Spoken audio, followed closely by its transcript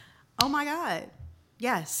Oh my God.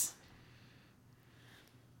 Yes.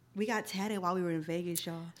 We got tatted while we were in Vegas,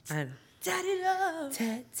 y'all. I know. Tatted up.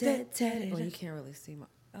 Tat. Oh, you can't really see my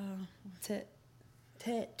tat.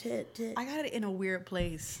 I got it in a weird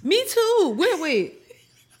place. Me too. Wait.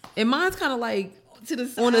 And mine's kind of like To the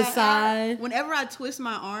side. on the side. Whenever I twist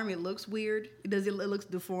my arm, it looks weird. It looks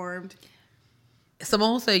deformed.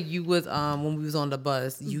 Simone said you was when we was on the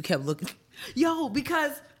bus, you kept looking. Yo,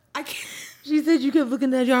 because I can't. She said you kept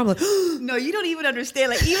looking at your arm like. No, you don't even understand.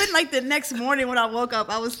 Like, even like the next morning when I woke up,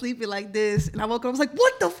 I was sleeping like this. And I woke up, I was like,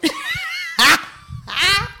 what the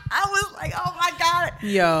I was like, oh my God.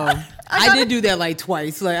 Yo, I did do that like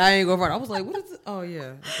twice. Like, I ain't go front. I was like, what is it? Oh, yeah.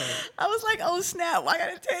 Okay. I was like, oh snap, I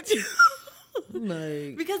got a tattoo.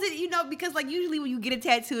 Like, because like usually when you get a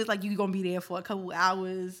tattoo, it's like you're going to be there for a couple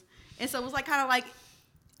hours. And so it was like kind of like,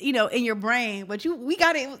 in your brain. But we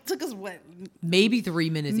got it. It took us what? maybe 3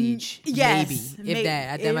 minutes each. Yes. Maybe. If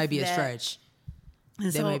that. That might be a stretch.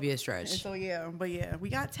 And That might be a stretch. And so we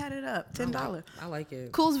got tatted up. $10. I like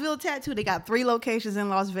it. Coolsville Tattoo. They got 3 locations in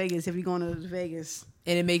Las Vegas. If you're going to Vegas,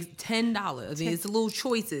 And it makes $10. I mean, it's little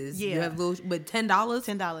choices. Yeah. You have but $10.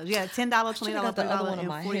 $10. Yeah, $10, $20, got the other one $30, on and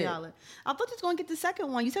my $40. head. I thought you was going to get the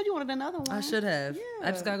second one. You said you wanted another one. I should have. Yeah. I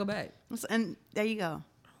just gotta go back And there you go.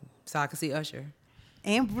 so I can see Usher.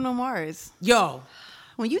 And Bruno Mars. Yo,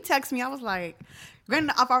 When you text me, I was like,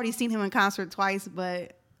 granted, I've already seen him in concert twice,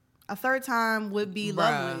 but a third time would be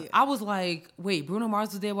lovely. I was like, wait, Bruno Mars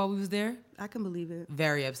was there while we was there? I can believe it.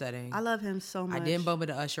 Very upsetting. I love him so much. I didn't bump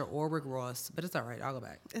into Usher or Rick Ross, but it's all right. I'll go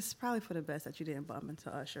back. It's probably for the best that you didn't bump into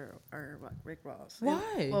Usher or like Rick Ross.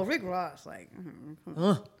 Why? Well, Rick Ross, like,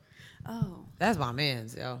 oh. That's my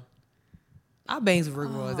man's, yo. I bangs with Rick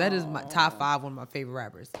Ross. That is my top 5, one of my favorite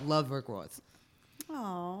rappers. Love Rick Ross.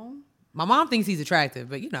 Oh. My mom thinks he's attractive,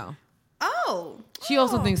 but Oh. she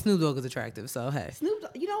also thinks Snoop Dogg is attractive, so hey. Snoop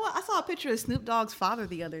Dogg, you know what? I saw a picture of Snoop Dogg's father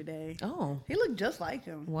the other day. Oh, He looked just like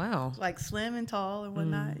him. wow. Like slim and tall and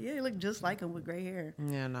whatnot. Yeah, he looked just like him with gray hair.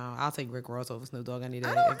 Yeah, no, I'll take Rick Ross over Snoop Dogg any day.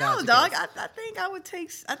 I don't if that's know, the dog.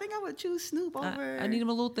 case. I think I would choose Snoop over. I need him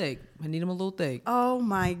a little thick. Oh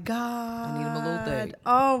my God. I need him a little thick.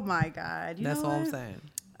 Oh my God. You That's know all I'm what? saying.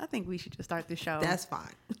 I think we should just start the show. That's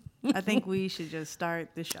fine. I think we should just start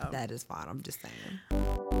the show. That is fine. I'm just saying.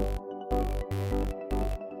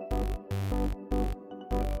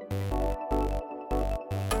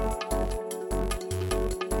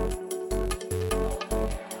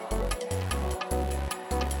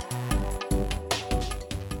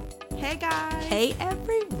 Hey guys. Hey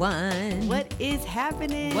everyone. What is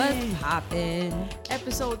happening? What's poppin'?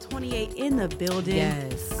 Episode 28 in the building.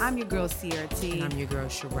 Yes. I'm your girl CRT. And I'm your girl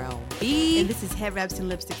Sherelle B. And this is Head Wraps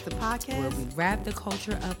and Lipsticks, the podcast. where we wrap the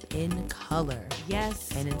culture up in color Yes.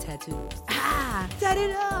 and in tattoos. Set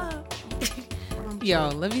it up. Yo,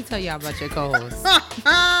 let me tell y'all about your co-host.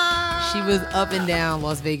 She was up and down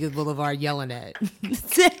Las Vegas Boulevard yelling at. Yo.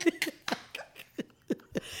 Set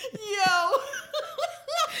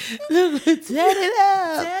it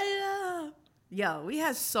up. Set it up. Yo, we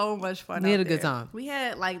had so much fun. We had out a good there. time. We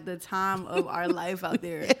had like the time of our life out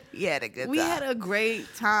there. We had a good We had a great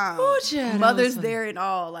time. Oh, child, that Mother's was fun. there and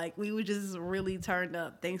all. Like we were just really turned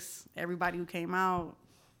up. Thanks everybody who came out.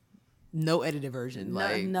 No edited version.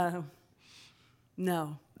 Like No.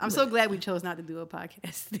 I'm so glad we chose not to do a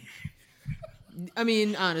podcast. I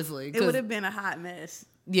mean, honestly. It would have been a hot mess.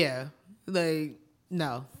 Yeah. Like,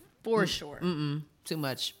 no. For sure. Too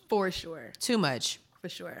much. For sure. Too much. For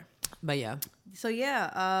sure. But yeah. So yeah,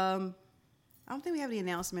 I don't think we have any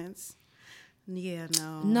announcements. Yeah,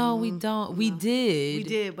 no. No, we don't. We did. We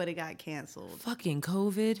did, but it got canceled. Fucking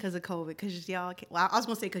COVID. Because of COVID. Because y'all can't, well, I was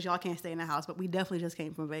going to say because y'all can't stay in the house, but we definitely just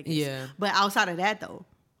came from Vegas. Yeah. But outside of that, though.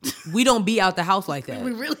 We don't be out the house like that.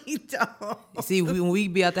 We really don't. See, when we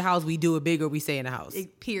be out the house, we do it big or we stay in the house.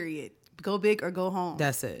 Period. Go big or go home.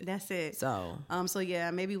 That's it. That's it. So. So yeah,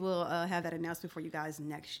 maybe we'll have that announcement for you guys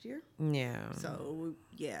next year. Yeah. So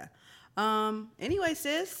yeah. Anyway,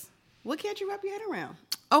 sis, what can't you wrap your head around?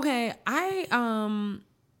 Okay,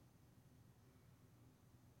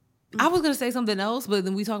 I was gonna say something else, but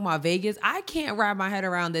then we talking about Vegas. I can't wrap my head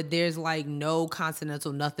around that there's like no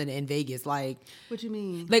continental nothing in Vegas. Like, What you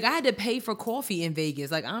mean? like I had to pay for coffee in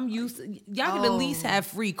Vegas. Like I'm used to, y'all can at least have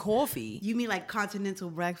free coffee. You mean like continental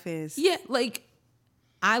breakfast? Yeah, like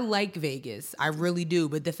I like Vegas, I really do.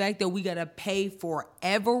 But the fact that we gotta pay for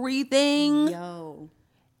everything, Yo.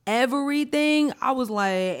 I was like,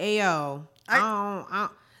 hey yo, I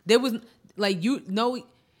don't. There was like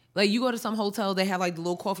like you go to some hotels, they have like the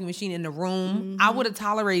little coffee machine in the room. I would have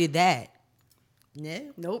tolerated that. Yeah.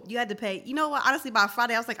 Nope. You had to pay. You know what? Honestly, by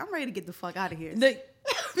Friday, I was like, I'm ready to get the fuck out of here.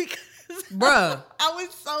 Like, Bruh. I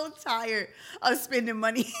was so tired of spending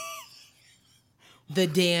money. The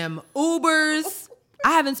damn Ubers.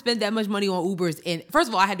 I haven't spent that much money on Ubers. And first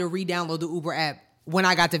of all, I had to re-download the Uber app when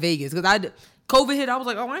I got to Vegas. Because COVID hit, I was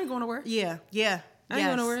like, oh, I ain't going nowhere. Yeah. I ain't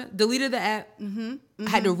going nowhere. Deleted the app. I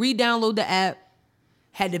had to re-download the app.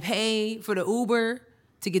 Had to pay for the Uber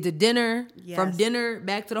to get to dinner. Yes. From dinner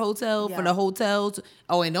back to the hotel. Yeah. From the hotel to,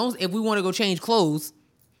 and if we want to go change clothes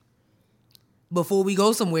before we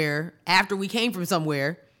go somewhere, after we came from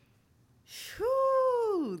somewhere.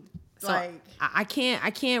 Whew. So Like, I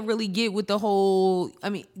can't really get with the whole, I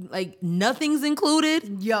mean, like nothing's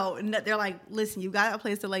included. yo, and they're like, listen, you got a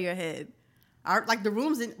place to lay your head. Our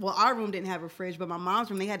room didn't have a fridge, but my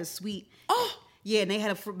mom's room, they had a suite. Oh, Yeah, and they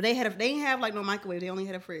didn't have like no microwave. They only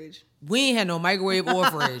had a fridge. we ain't had no microwave or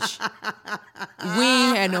fridge. We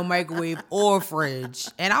ain't had no microwave or fridge.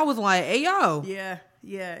 And I was like, hey, yo. Yeah.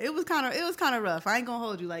 It was kind of rough. I ain't gonna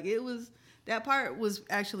hold you. Like that part was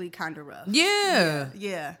actually kind of rough.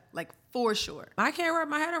 Yeah. Like for sure. I can't wrap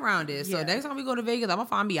my head around it. So Yeah. next time we go to Vegas, I'm going to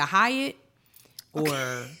find me a Hyatt or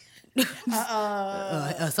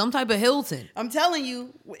some type of Hilton. I'm telling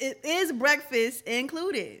you, it is breakfast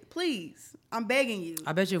included. Please, I'm begging you.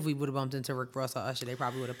 I bet you if we would have bumped into Rick Ross or Usher, they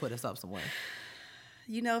probably would have put us up somewhere.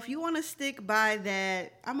 You know, if you want to stick by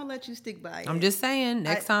that, I'm gonna let you stick by it. I'm just saying,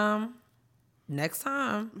 next time,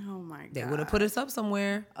 Oh my god. they would have put us up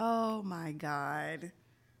somewhere. Oh my god.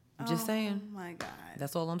 I'm just saying. Oh my god.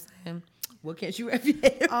 That's all I'm saying. What can't you wrap your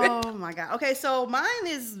head around? Oh my god. Okay, so mine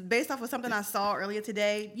is based off of something I saw earlier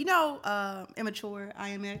today. You know, Immature,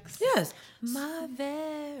 IMX. Yes. My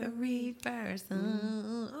very first.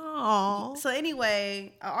 Aww. So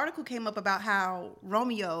anyway, an article came up about how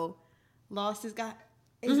Romeo lost his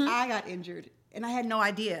eye got injured, and I had no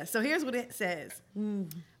idea. So here's what it says.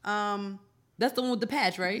 That's the one with the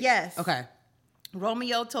patch, right? Yes. Okay.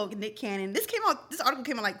 Romeo told Nick Cannon. This article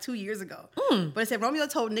came out like 2 years ago. But it said Romeo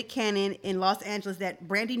told Nick Cannon in Los Angeles that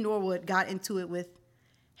Brandy Norwood got into it with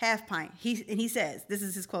Half Pint. He says, this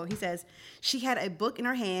is his quote. He says, she had a book in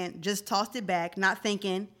her hand, just tossed it back, not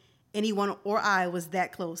thinking anyone or I was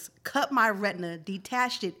that close. Cut my retina,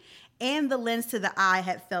 detached it, and the lens to the eye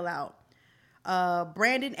had fell out.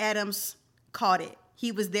 Brandon Adams caught it.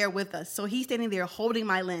 He was there with us. So he's standing there holding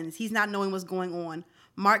my lens. He's not knowing what's going on.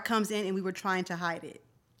 Mark comes in and we were trying to hide it.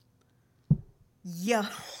 Yeah.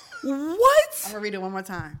 What? I'm going to read it one more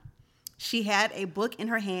time. She had a book in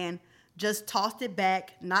her hand, just tossed it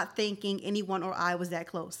back, not thinking anyone or I was that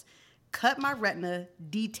close. Cut my retina,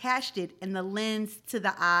 detached it, and the lens to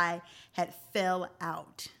the eye had fell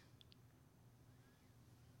out.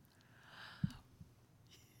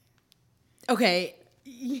 Okay.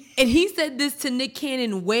 And he said this to Nick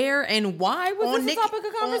Cannon where and why was this a topic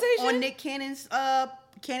of conversation? On Nick Cannon's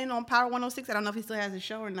Cannon on Power 106. I don't know if he still has a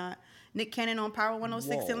show or not. Nick Cannon on Power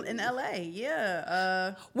 106 in LA.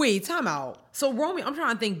 Yeah. Wait, time out. So Romeo, I'm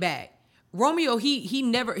trying to think back. Romeo,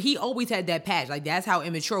 he always had that patch. Like that's how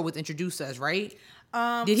Immature was introduced to us, right?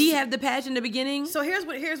 Did he have the patch in the beginning? So here's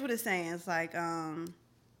what it's saying. It's like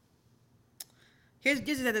Here's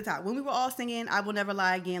just at the top. When we were all singing I Will Never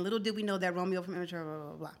Lie Again, little did we know that Romeo from Immature, blah,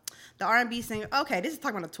 blah, blah. The R&B singer, okay, this is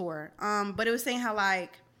talking about a tour. But it was saying how,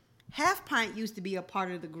 like, Half Pint used to be a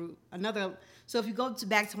part of the group. So if you go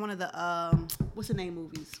back to one of the, what's the name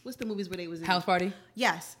movies? What's the movies where they was in? House Party?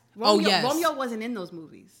 Yes. Yes. Romeo wasn't in those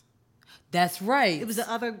movies. That's right. It was the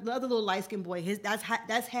other little light-skinned boy. That's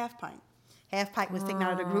Half Pint. Half Pint was taken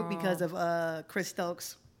out of the group because of Chris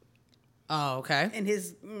Stokes. Oh, okay. And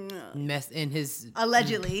his mess in his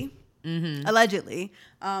allegedly. Mm-hmm. Allegedly.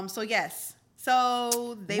 So yes.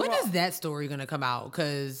 So when is that story gonna come out?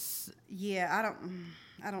 Because yeah,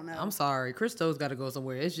 I don't know. I'm sorry, Chris Stokes got to go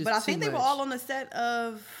somewhere. It's just. But I think they were all on the set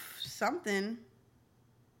of something.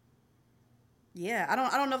 Yeah, I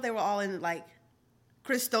don't know if they were all in like.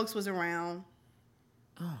 Chris Stokes was around.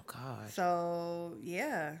 Oh God. So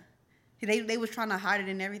yeah, they was trying to hide it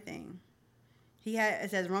and everything. It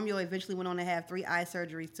says Romeo eventually went on to have 3 eye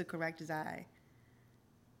surgeries to correct his eye.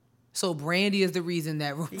 So Brandy is the reason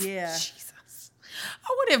that. Yeah. Jesus.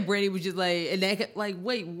 I wonder if Brandy was just like,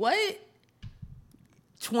 wait, what?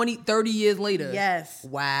 20, 30 years later. Yes.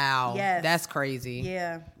 Wow. Yes. That's crazy.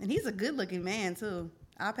 Yeah. And he's a good looking man too.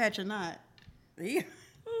 Eye patch or not. Yeah.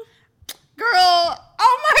 Girl,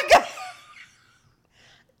 oh my God.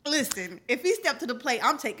 Listen, if he stepped to the plate,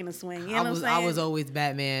 I'm taking a swing. You know what I'm saying? I was always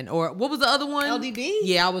Batman. Or what was the other one? LDB?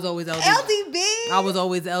 Yeah, I was always LDB. LDB? I was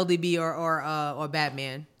always LDB or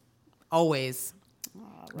Batman. Always.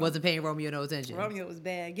 Wasn't paying Romeo no attention. Romeo was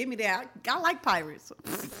bad. Give me that. I like pirates.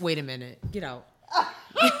 Wait a minute. Get out.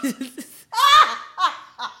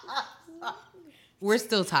 We're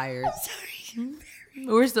still tired. I'm sorry.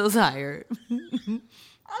 We're still tired. I'm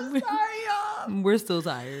sorry, y'all. We're still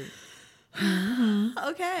tired.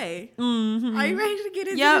 Okay. Are you ready to get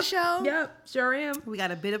into the show? Yep, sure am. We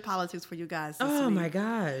got a bit of politics for you guys this Oh week. my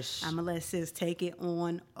gosh. I'm going to let sis take it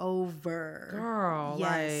on over. Girl,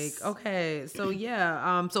 Yes. like, okay. So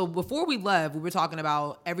yeah, so before we left, we were talking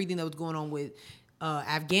about everything that was going on with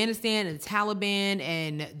Afghanistan and the Taliban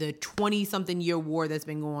and the 20-something year war that's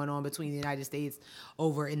been going on between the United States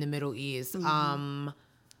over in the Middle East.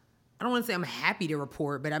 I don't want to say I'm happy to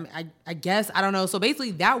report, but I guess, I don't know. So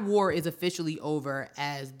basically that war is officially over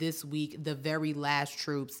as this week, the very last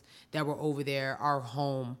troops that were over there are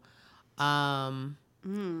home.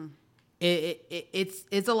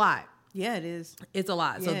 It's a lot. Yeah, it is. It's a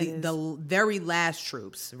lot. So Yeah, the very last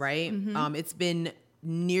troops, right? It's been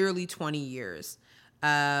nearly 20 years.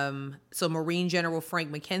 So Marine General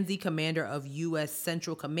Frank McKenzie, commander of U.S.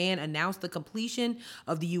 Central Command, announced the completion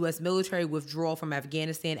of the U.S. military withdrawal from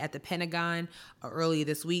Afghanistan at the Pentagon earlier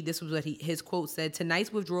this week. This was what his quote said: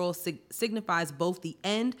 "Tonight's withdrawal signifies both the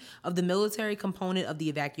end of the military component of the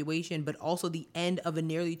evacuation, but also the end of a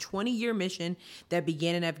nearly 20-year mission that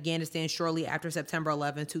began in Afghanistan shortly after September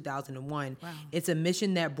 11, 2001. Wow. It's a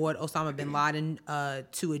mission that brought Osama bin Laden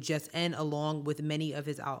to a just end, along with many of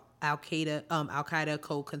his Al-Qaeda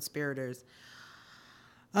co-conspirators."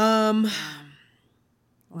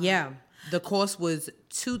 Yeah, the cost was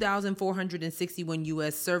 2,461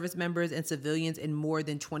 U.S. service members and civilians and more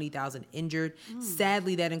than 20,000 injured.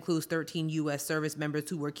 Sadly, that includes 13 U.S. service members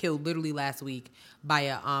who were killed literally last week by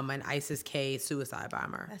an ISIS-K suicide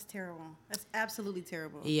bomber. That's terrible. That's absolutely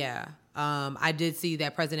terrible. Yeah. I did see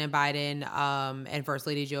that President Biden and First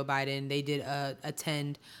Lady Joe Biden, they did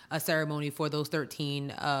attend a ceremony for those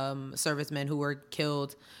 13 servicemen who were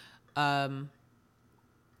killed.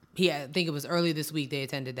 I think it was early this week they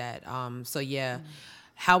attended that. So yeah.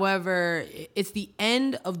 However, it's the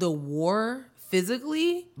end of the war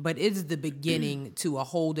physically, but it's the beginning to a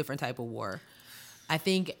whole different type of war. I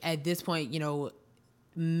think at this point,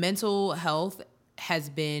 mental health has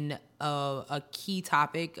been a key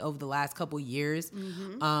topic over the last couple years.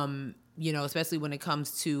 Especially when it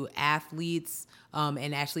comes to athletes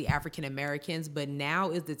and actually African Americans. But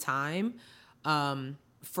now is the time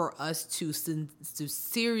for us to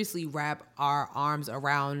seriously wrap our arms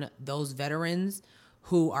around those veterans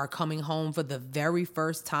who are coming home for the very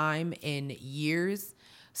first time in years.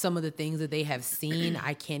 Some of the things that they have seen,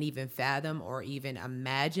 I can't even fathom or even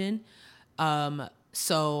imagine.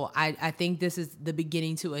 So I think this is the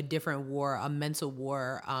beginning to a different war, a mental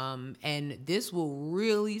war. And this will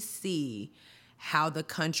really see how the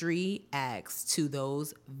country acts to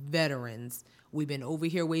those veterans. We've been over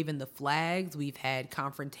here waving the flags. We've had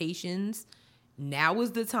confrontations. Now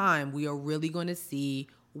is the time we are really going to see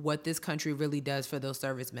what this country really does for those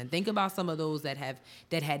servicemen. Think about some of those that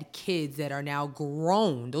had kids that are now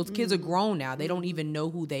grown. Those kids are grown now. They don't even know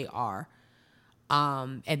who they are.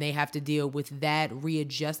 And they have to deal with that,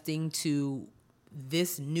 readjusting to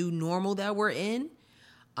this new normal that we're in.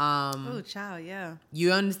 Oh, child, yeah.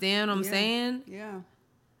 You understand what I'm saying? Yeah.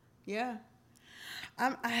 Yeah.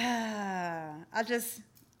 I just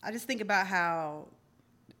think about how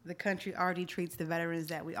the country already treats the veterans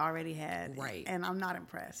that we already had. Right. And I'm not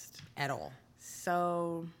impressed. At all.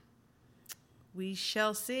 So we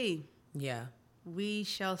shall see. Yeah. We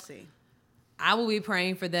shall see. I will be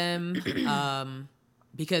praying for them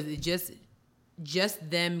because it just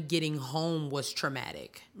them getting home was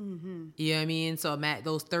traumatic. Mm-hmm. You know what I mean? So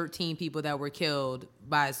those 13 people that were killed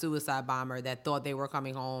by a suicide bomber that thought they were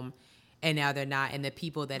coming home and now they're not, and the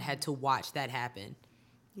people that had to watch that happen.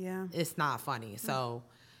 Yeah. It's not funny. So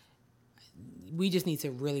we just need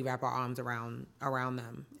to really wrap our arms around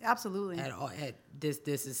them. Absolutely.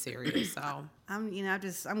 This is serious. So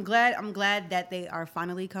I'm glad that they are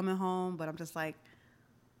finally coming home, but I'm just like,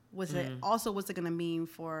 what's it going to mean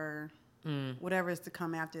for whatever is to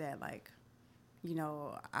come after that? Like,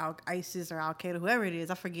 ISIS or Al-Qaeda, whoever it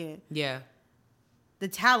is, I forget. Yeah. The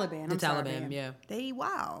Taliban. The Taliban, yeah. They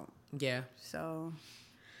wild. Yeah. So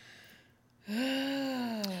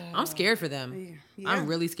I'm scared for them. Yeah. I'm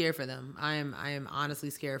really scared for them. I am honestly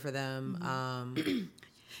scared for them. Mm-hmm.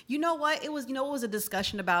 You know what? It was a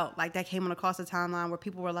discussion about, like, that came on across the timeline where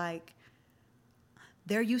people were like,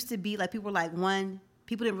 there used to be, like, people were like,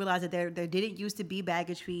 people didn't realize that there didn't used to be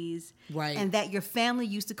baggage fees. Right. And that your family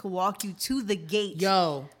used to walk you to the gate.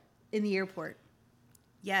 In the airport.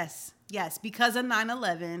 Yes. Because of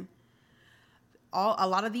 9/11, a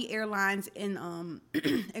lot of the airlines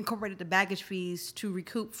incorporated the baggage fees to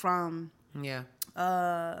recoup from the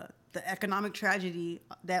economic tragedy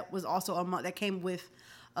that was also that came with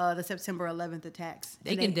the September 11th attacks.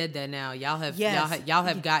 They can dead that now. Y'all have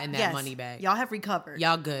gotten that yes. money back. Y'all have recovered.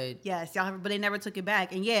 Y'all good. Yes, y'all have, but they never took it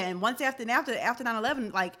back. And yeah, and once after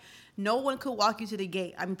 9/11, like no one could walk you to the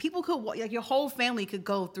gate. I mean, people could walk, like your whole family could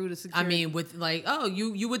go through the security. I mean, with like, oh,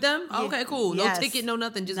 you with them? Yeah. Okay, cool. No ticket, no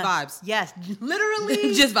nothing, just vibes. Yes,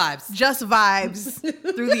 literally, just vibes. Just vibes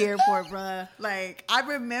through the airport, bruh. Like I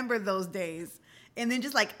remember those days. And then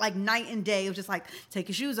just like night and day, it was just like, take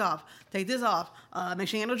your shoes off, take this off, make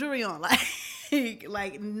sure you have no jewelry on.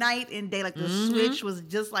 Like night and day, like the switch was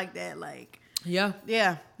just like that. Like yeah.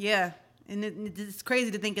 And it's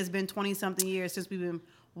crazy to think it's been 20-something years since we've been,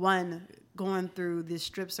 one, going through this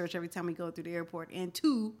strip search every time we go through the airport, and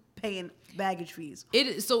two, paying baggage fees. It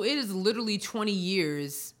is literally 20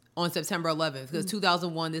 years on September 11th, because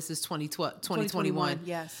 2001, this is 2021.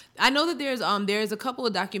 Yes. I know that there's a couple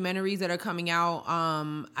of documentaries that are coming out,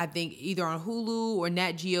 I think either on Hulu or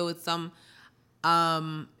Nat Geo. It's some,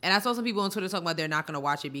 and I saw some people on Twitter talking about they're not going to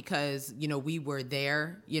watch it because, you know, we were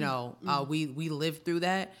there, you know, we lived through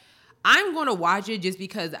that. I'm going to watch it just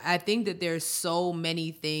because I think that there's so many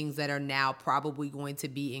things that are now probably going to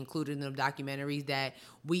be included in the documentaries that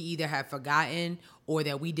we either have forgotten or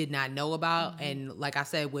that we did not know about. And like I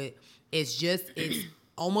said, it's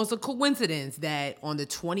almost a coincidence that on the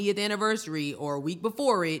 20th anniversary or a week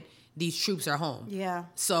before it, these troops are home. Yeah.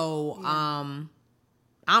 So, I'm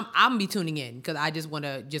gonna be tuning in because I just want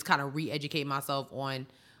to just kind of re-educate myself on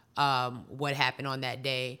what happened on that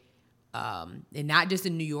day. And not just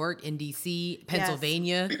in New York, in DC,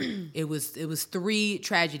 Pennsylvania. Yes. It was 3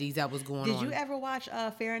 tragedies that was going on. Did you ever watch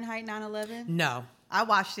Fahrenheit 9/11? No. I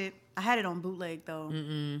watched it. I had it on bootleg though.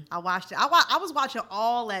 I watched it. I was watching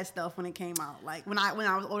all that stuff when it came out. Like when I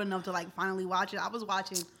was old enough to like finally watch it, I was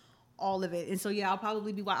watching all of it. And so yeah, I'll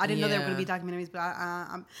probably be watching. I didn't know there were going to be documentaries, but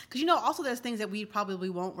I'm because you know also there's things that we probably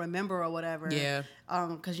won't remember or whatever. Yeah.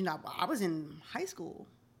 Because you know I was in high school.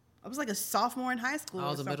 I was like a sophomore in high school.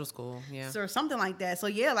 I was in middle school, yeah. So, or something like that. So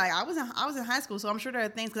yeah, like I was in high school, so I'm sure there are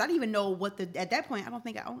things because I didn't even know what at that point. I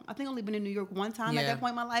think I only been in New York one time at that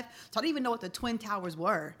point in my life, so I didn't even know what the Twin Towers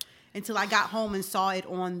were until I got home and saw it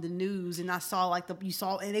on the news, and I saw like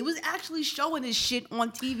and it was actually showing this shit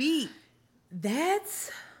on TV.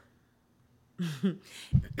 That's.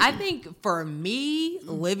 I think for me,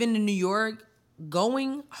 living in New York,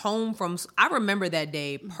 going home I remember that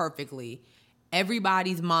day perfectly.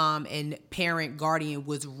 Everybody's mom and parent guardian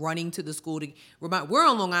was running to the school we're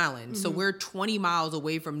on Long Island, so we're 20 miles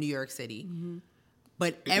away from New York City.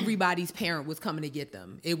 But everybody's parent was coming to get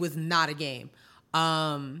them. It was not a game.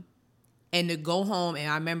 And to go home, and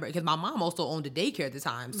I remember, because my mom also owned a daycare at the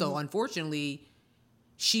time, so unfortunately,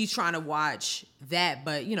 she's trying to watch that,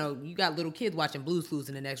 but you know, you got little kids watching Blue's Clues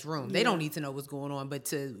in the next room. They don't need to know what's going on,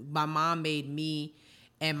 but my mom made me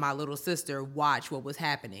and my little sister watch what was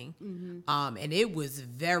happening. And it was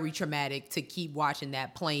very traumatic to keep watching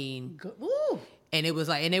that plane. Ooh. And it was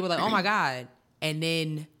like, and they were like, oh my God. And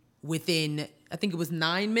then within, I think it was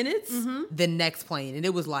 9 minutes, the next plane. And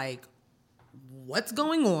it was like, what's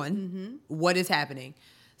going on? What is happening?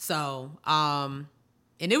 So,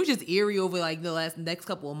 and it was just eerie over like the next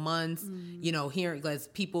couple of months, you know, hearing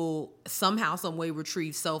like people somehow, some way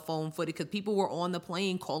retrieved cell phone footage because people were on the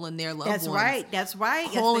plane calling their loved ones. That's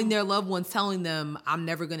right. Calling their loved ones, telling them, I'm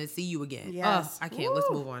never going to see you again. Yes. I can't.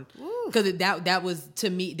 Let's move on. Because that was, to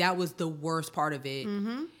me, that was the worst part of it.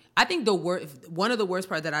 I think one of the worst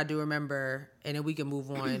parts that I do remember, and then we can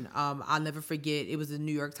move on, I'll never forget, it was the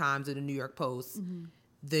New York Times or the New York Post,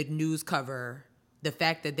 the news cover, the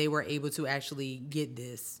fact that they were able to actually get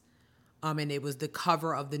this, and it was the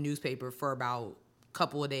cover of the newspaper for about a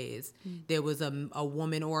couple of days. There was a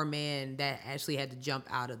woman or a man that actually had to jump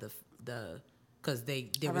out of because I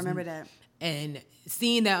remember that. And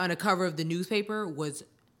seeing that on the cover of the newspaper was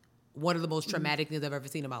one of the most traumatic things I've ever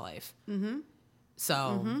seen in my life.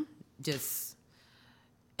 So just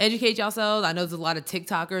educate yourselves. I know there's a lot of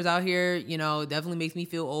TikTokers out here, you know, definitely makes me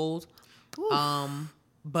feel old.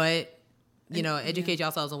 But you know, educate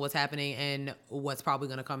yourselves on what's happening and what's probably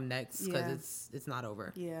going to come next because it's not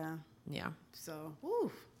over. Yeah. So,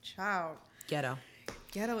 child. Ghetto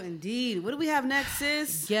indeed. What do we have next,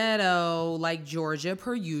 sis? Ghetto, like Georgia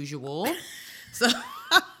per usual. So,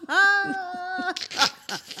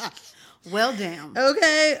 well, damn.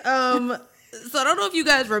 Okay. So I don't know if you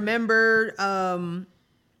guys remember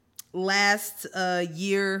last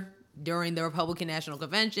year during the Republican National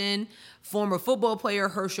Convention, former football player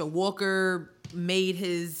Herschel Walker made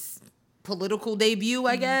his political debut,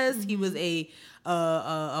 I guess. He was a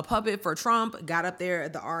puppet for Trump, got up there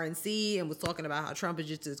at the RNC and was talking about how Trump is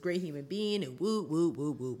just this great human being and woo, woo,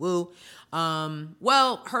 woo, woo, woo.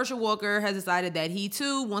 Well, Herschel Walker has decided that he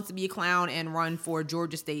too wants to be a clown and run for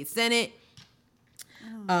Georgia State Senate.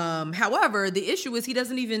 However, the issue is he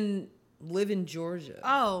doesn't even live in Georgia.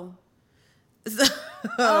 Oh. So,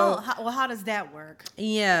 How does that work?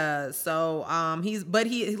 Yeah, so he's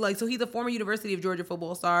a former University of Georgia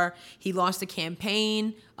football star. He launched a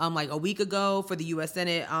campaign like a week ago for the U.S.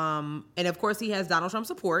 Senate, and of course he has Donald Trump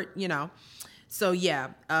support, you know. So yeah,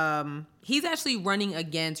 he's actually running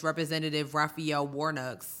against Representative Raphael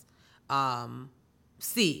Warnock's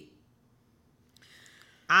seat.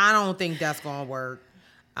 I don't think that's gonna work.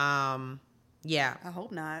 Yeah, I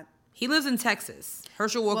hope not. he lives in Texas.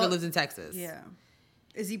 Herschel Walker lives in Texas. Yeah.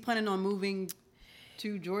 Is he planning on moving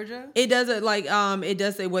to Georgia? It doesn't it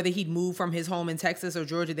does say whether he'd move from his home in Texas or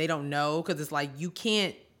Georgia. They don't know because it's like you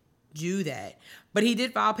can't do that. But he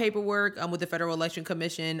did file paperwork with the Federal Election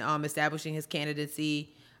Commission establishing his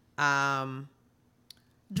candidacy.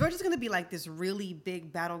 Georgia's going to be like this really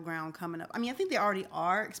big battleground coming up. I mean, I think they already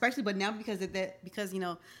are, especially, but now because you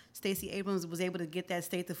know, Stacey Abrams was able to get that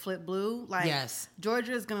state to flip blue. Like, yes,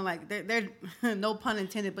 Georgia is going to they're no pun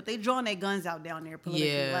intended, but they drawing their guns out down there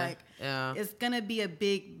politically. It's going to be a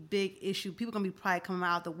big issue. People going to be probably coming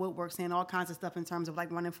out the woodwork saying all kinds of stuff in terms of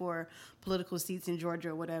like running for political seats in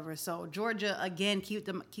Georgia or whatever. So Georgia, again,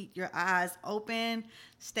 keep your eyes open,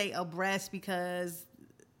 stay abreast because.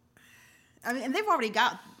 I mean, and they've already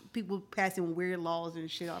got people passing weird laws and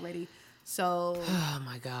shit already. So. Oh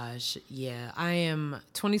my gosh. Yeah.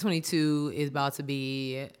 2022 is about to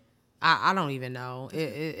be, I don't even know.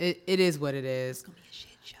 It is what it is. It's going to be a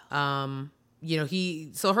shit show. You know,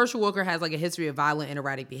 Herschel Walker has like a history of violent and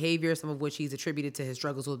erratic behavior, some of which he's attributed to his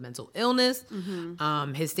struggles with mental illness.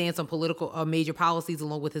 Mm-hmm. His stance on major policies,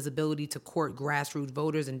 along with his ability to court grassroots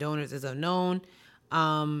voters and donors, is unknown.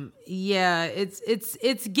 Yeah,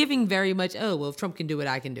 it's giving very much, oh, well, if Trump can do it,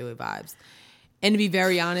 I can do it vibes. And to be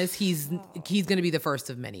very honest, he's going to be the first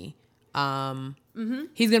of many. He's going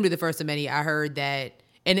to be the first of many. I heard that,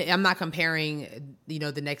 and I'm not comparing, you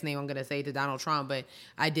know, the next name I'm going to say to Donald Trump, but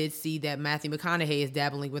I did see that Matthew McConaughey is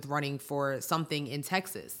dabbling with running for something in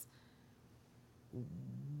Texas.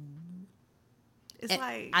 It's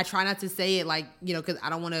like, I try not to say it like, you know, because I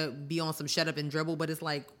don't want to be on some shut up and dribble, but it's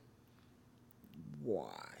like, why?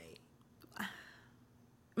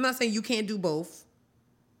 I'm not saying you can't do both,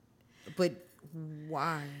 but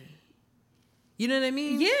why? You know what I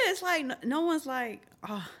mean? Yeah, it's like no one's like,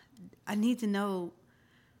 oh, I need to know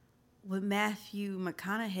what Matthew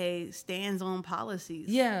McConaughey stands on policies.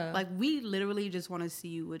 Yeah. Like, we literally just want to see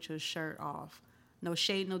you with your shirt off. No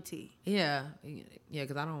shade, no tea. Yeah. Yeah,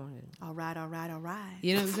 because I don't want to. All right.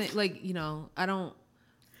 You know what I'm saying? Like, you know, I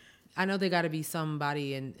know there got to be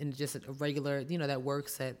somebody in just a regular, you know, that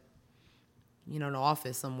works at, you know, an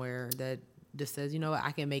office somewhere that just says, you know what,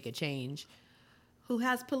 I can make a change. Who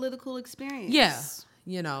has political experience. Yeah. So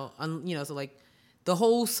like the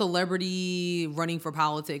whole celebrity running for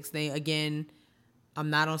politics thing, again, I'm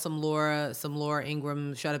not on some Laura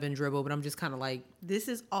Ingraham, shut up and dribble, but I'm just kind of like. This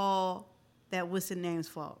is all that what's the name's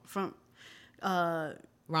fault. From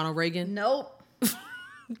Ronald Reagan? Nope.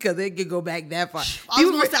 Because it could go back that far.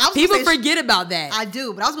 People forget about that. I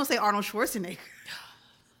do, but I was going to say Arnold Schwarzenegger.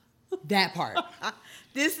 That part.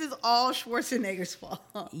 This is all Schwarzenegger's fault.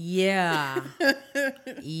 Yeah.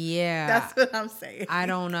 Yeah. That's what I'm saying. I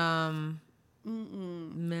don't,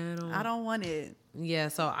 man, I don't want it. Yeah,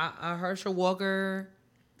 so Herschel Walker,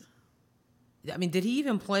 I mean, did he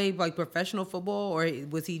even play like professional football or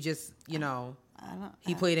was he just, you know,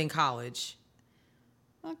 he played in college?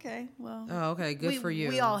 Okay, well. Oh, okay, good for you.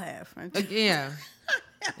 We all have. Yeah.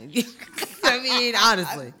 I mean,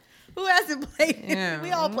 honestly. Who hasn't played? Yeah.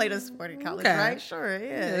 We all played a sport in college, right? Sure,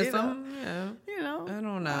 yeah. You know. I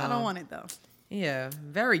don't know. I don't want it, though. Yeah,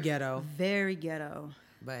 very ghetto. Very ghetto.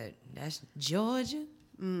 But that's Georgia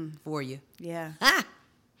for you. Yeah. I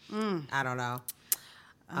don't know.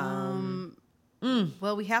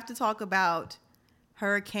 Well, we have to talk about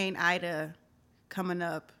Hurricane Ida coming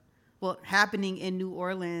up. Well, happening in New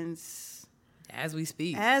Orleans. As we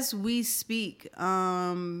speak. New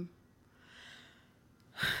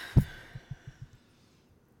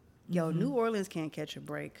Orleans can't catch a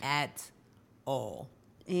break. At all.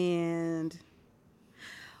 And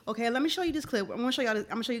okay, let me show you this clip. I'm gonna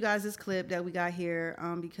show you guys this clip that we got here,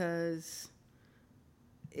 because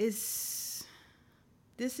this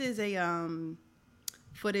is a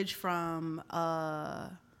footage from a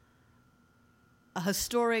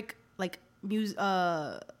historic like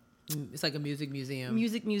It's like a music museum.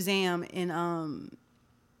 Music museum in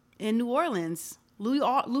New Orleans.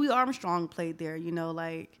 Louis Armstrong played there. You know,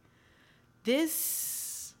 like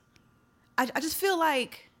this. I just feel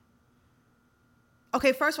like.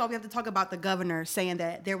 Okay, first of all, we have to talk about the governor saying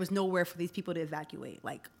that there was nowhere for these people to evacuate.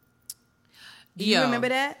 Like, do you remember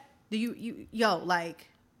that? Do you like?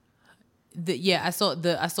 I saw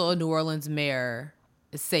a New Orleans mayor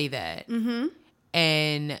say that. Mm-hmm.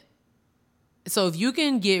 And so if you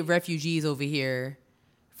can get refugees over here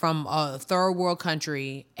from a third world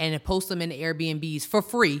country and post them in Airbnbs for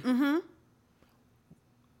free, mm-hmm.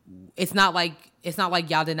 It's not like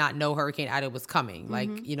y'all did not know Hurricane Ida was coming. Mm-hmm.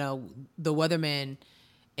 Like, you know, the weathermen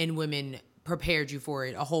and women prepared you for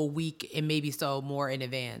it a whole week and maybe so more in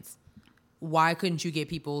advance. Why couldn't you get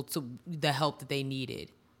people to the help that they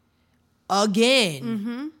needed? Again.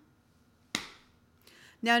 Mm-hmm.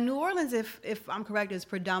 Now, New Orleans, if I'm correct, is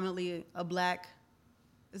predominantly black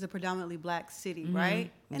city, mm-hmm. right?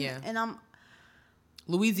 And I'm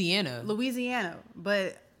Louisiana,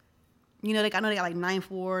 but you know, like I know they got like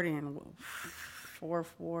 9th Ward and 4th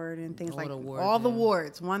Ward and things like all the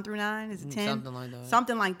wards 1 through 9. Is it 10?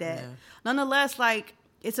 Something like that. Yeah. Nonetheless, like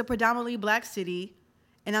it's a predominantly black city,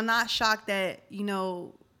 and I'm not shocked that, you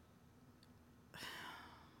know.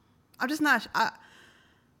 I'm just not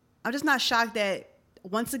shocked that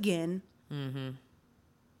once again, mm-hmm.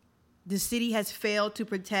 the city has failed to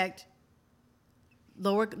protect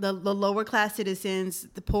the lower class citizens,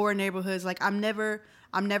 the poor neighborhoods. Like I'm never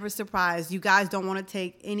surprised. You guys don't want to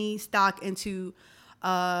take any stock into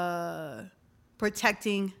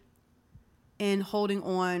protecting and holding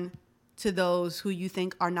on to those who you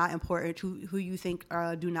think are not important, who you think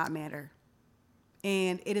do not matter.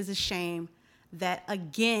 And it is a shame that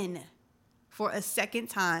again, for a second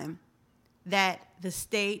time, that the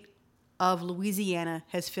state of Louisiana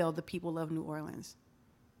has failed the people of New Orleans.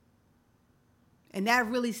 And that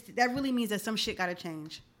really means that some shit got to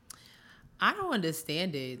change. I don't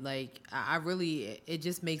understand it. Like, it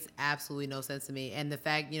just makes absolutely no sense to me. And the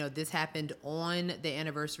fact, you know, this happened on the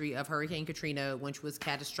anniversary of Hurricane Katrina, which was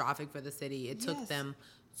catastrophic for the city. It took them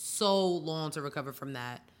so long to recover from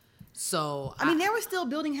that. So I mean, they were still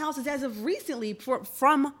building houses as of recently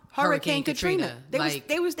from Hurricane Katrina.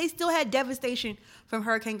 They still had devastation from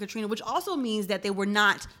Hurricane Katrina, which also means that they were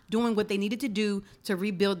not doing what they needed to do to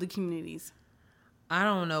rebuild the communities. I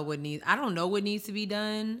don't know what needs to be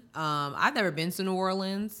done. I've never been to New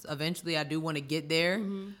Orleans. Eventually, I do want to get there.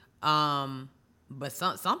 Mm-hmm. But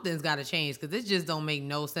something's got to change because this just don't make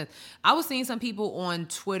no sense. I was seeing some people on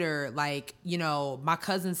Twitter, like, you know, my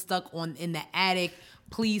cousin's stuck in the attic.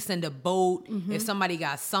 Please send a boat. Mm-hmm. If somebody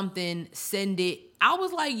got something, send it. I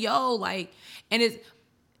was like, yo, like,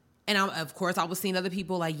 of course, I was seeing other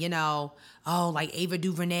people like, you know, like Ava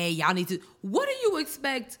DuVernay, y'all need to. What do you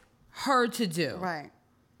expect her to do? Right.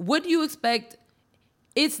 What do you expect?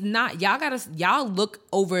 It's not, y'all look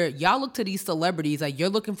to these celebrities, like you're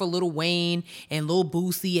looking for Lil Wayne and Lil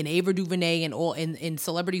Boosie and Ava DuVernay and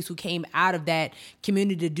celebrities who came out of that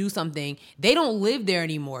community to do something. They don't live there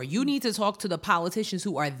anymore. You need to talk to the politicians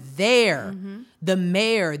who are there. Mm-hmm. The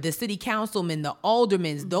mayor, the city councilman, the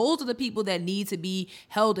aldermen. Mm-hmm. Those are the people that need to be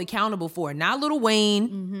held accountable for, not Lil Wayne.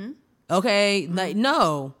 Mm-hmm. Okay? Mm-hmm. Like,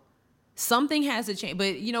 no. Something has to change.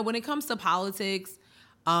 But, you know, when it comes to politics,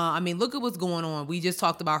 I mean, look at what's going on. We just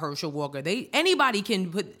talked about Herschel Walker. Anybody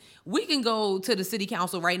can we can go to the city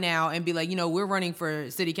council right now and be like, you know, we're running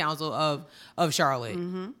for city council of Charlotte.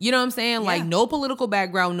 Mm-hmm. You know what I'm saying? Yeah. Like no political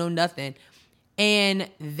background, no nothing. And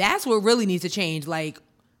that's what really needs to change. Like,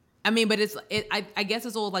 I mean, but I guess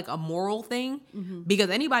it's all like a moral thing mm-hmm.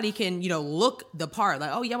 because anybody can, you know, look the part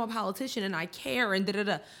like, oh yeah, I'm a politician and I care and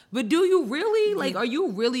da-da-da. But do you really, like, are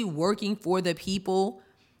you really working for the people?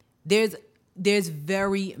 There's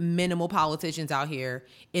very minimal politicians out here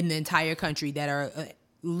in the entire country that are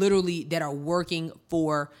that are working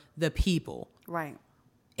for the people. Right.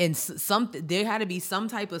 And there had to be some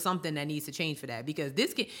type of something that needs to change for that because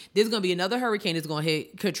there's going to be another hurricane that's going to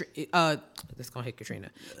hit Katrina.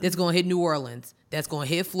 That's going to hit New Orleans. That's going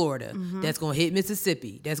to hit Florida. Mm-hmm. That's going to hit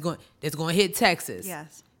Mississippi. That's going to hit Texas.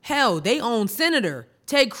 Yes. Hell, they own Senator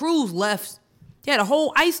Ted Cruz left. He had a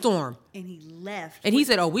whole ice storm. And he left. And he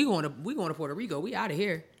said, oh, we going to Puerto Rico. We out of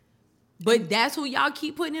here. But that's who y'all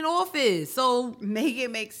keep putting in office. So make it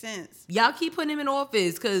make sense. Y'all keep putting him in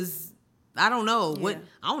office because I don't know. Yeah.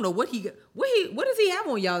 I don't know what does he have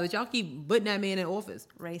on y'all that y'all keep putting that man in office?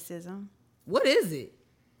 Racism. What is it?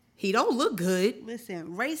 He don't look good.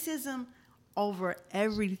 Listen, racism over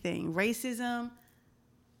everything. Racism,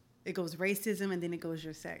 it goes racism and then it goes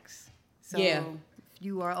your sex. So yeah.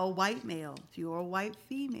 you are a white male, if you are a white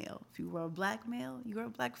female, if you are a black male, you are a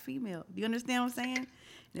black female. Do you understand what I'm saying? And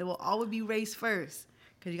it will always be race first,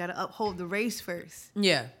 because you got to uphold the race first.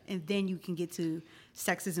 Yeah. And then you can get to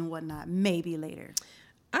sexes and whatnot, maybe later.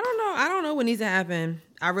 I don't know. I don't know what needs to happen.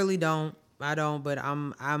 I really don't. I don't, but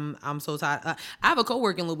I'm so tired. I have a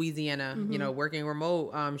coworker in Louisiana, you know, working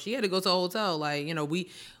remote. She had to go to a hotel. Like, you know,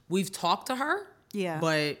 we've talked to her. Yeah.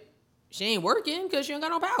 But she ain't working because she ain't got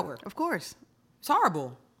no power. Of course. It's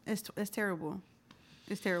horrible. It's terrible.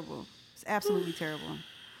 It's terrible. It's absolutely terrible.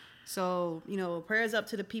 So, you know, prayers up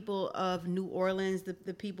to the people of New Orleans, the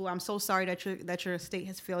people. I'm so sorry that your state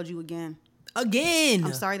has failed you again. Again.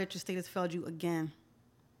 I'm sorry that your state has failed you again.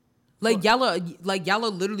 Like y'all are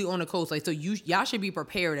literally on the coast. Like, so y'all should be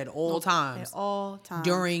prepared at all times. At all times.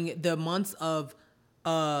 During the months of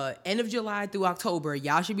end of July through October,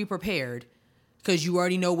 y'all should be prepared. Because you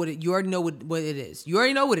already know what it is. You already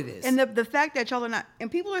know what it is. And the fact that y'all are not, and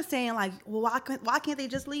people are saying like, well, why can't they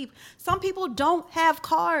just leave? Some people don't have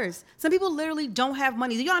cars. Some people literally don't have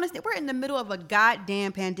money. Do you understand? We're in the middle of a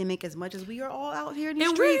goddamn pandemic as much as we are all out here in the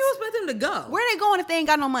streets. And where you expect them to go? Where are they going if they ain't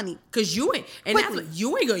got no money? Because you ain't. And that's,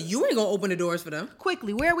 you ain't gonna open the doors for them.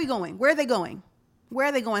 Quickly, where are we going? Where are they going? Where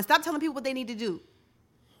are they going? Stop telling people what they need to do.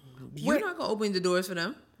 You're not gonna open the doors for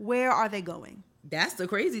them. Where are they going? That's the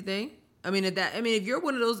crazy thing. I mean, if you're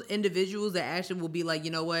one of those individuals that actually will be like,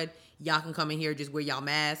 you know what, y'all can come in here, just wear y'all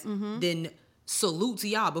masks, then salute to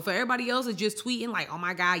y'all. But for everybody else, it's just tweeting like, oh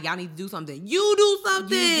my God, y'all need to do something. You do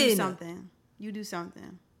something. You do something. You do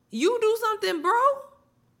something. You do something, bro.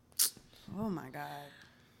 Oh my God.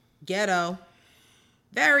 Ghetto.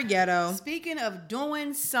 Very ghetto. Speaking of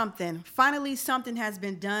doing something, finally something has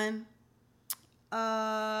been done.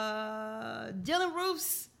 Dylan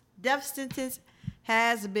Roof's death sentence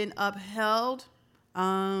has been upheld.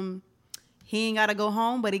 He ain't got to go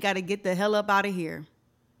home, but he got to get the hell up out of here.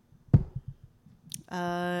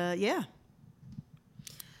 Yeah.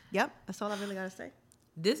 Yep, that's all I really got to say.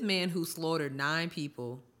 This man who slaughtered 9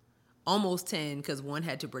 people, almost 10, because one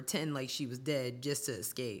had to pretend like she was dead just to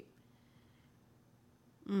escape.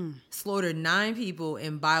 Slaughtered 9 people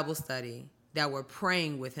in Bible study that were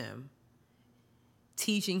praying with him,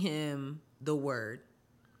 teaching him the word.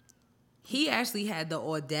 He actually had the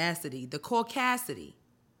audacity, the caucasity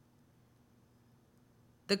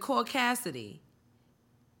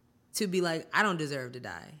to be like, I don't deserve to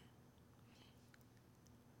die.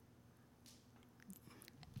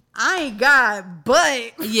 I ain't God,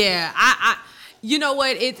 but yeah, I you know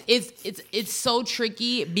what? It's so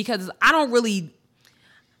tricky because I'm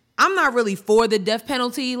not really for the death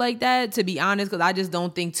penalty like that, to be honest, because I just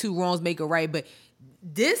don't think 2 wrongs make a right. But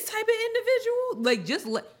this type of individual, like, just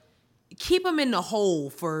keep him in the hole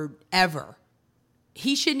forever.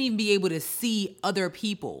 He shouldn't even be able to see other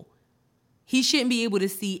people. He shouldn't be able to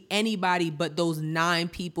see anybody but those 9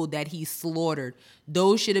 people that he slaughtered.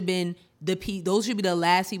 Those should be the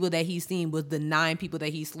last people that he's seen, was the 9 people that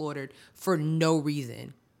he slaughtered for no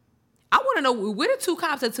reason. I want to know, where the 2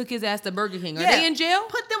 cops that took his ass to Burger King? Are they in jail?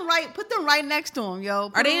 Put them right next to him,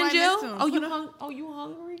 yo. Are they in jail? Oh, you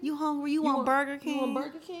hungry? You hungry? You want Burger King? You want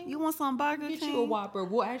Burger King? You want some Burger King? Get you a Whopper.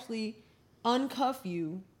 We'll actually uncuff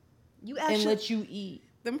you and let you eat.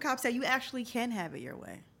 Them cops say you actually can have it your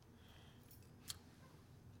way.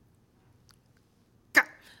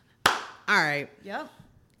 All right. Yep.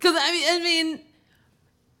 Because I mean,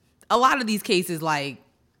 a lot of these cases like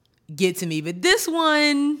get to me, but this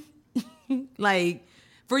one, like,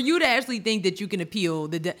 for you to actually think that you can appeal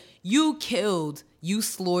you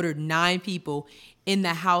slaughtered 9 people in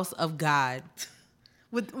the house of God.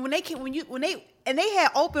 When they had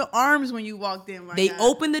open arms when you walked in. They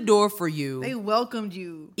opened the door for you. They welcomed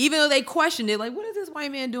you, even though they questioned it. Like, what is this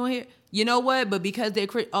white man doing here? You know what? But because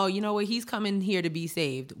you know what? He's coming here to be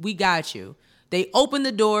saved. We got you. They opened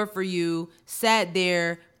the door for you, sat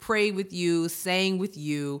there, prayed with you, sang with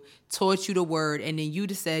you, taught you the word, and then you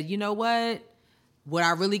just said, you know what? What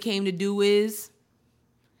I really came to do is,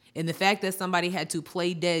 and the fact that somebody had to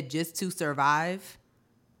play dead just to survive.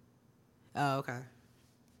 Oh, okay.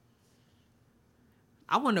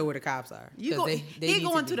 I want to know where the cops are. He's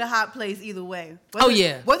going to the hot place either way.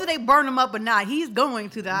 Whether they burn him up or not, he's going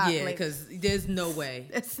to the hot place. Yeah, because there's no way.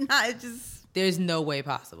 It's not. It's just. There's no way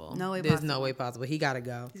possible. No way. There's no way possible. He gotta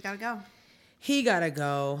go. He's gotta go. He gotta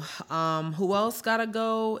go. Who else gotta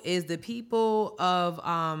go is the people of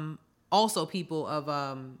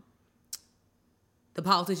the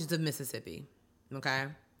politicians of Mississippi. Okay.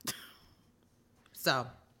 So.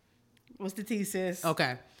 What's the tea, sis?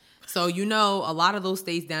 Okay. So, you know, a lot of those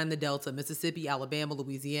states down in the Delta, Mississippi, Alabama,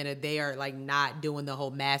 Louisiana, they are like not doing the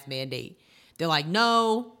whole mask mandate. They're like,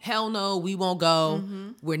 no, hell no, we won't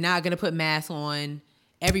go. We're not going to put masks on.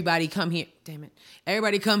 Everybody come here. Damn it.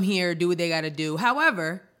 Everybody come here, do what they got to do.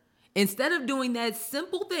 However, instead of doing that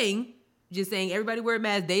simple thing, just saying everybody wear a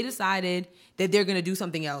mask, they decided that they're going to do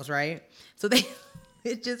something else, right? So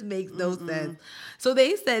it just makes no sense. So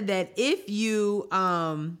they said that if you, hold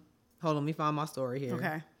on, let me find my story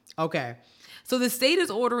here. Okay. So the state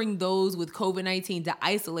is ordering those with COVID-19 to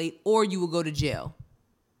isolate or you will go to jail.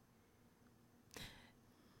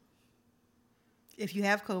 If you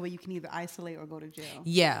have COVID, you can either isolate or go to jail.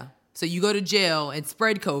 Yeah. So you go to jail and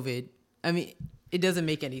spread COVID. I mean, it doesn't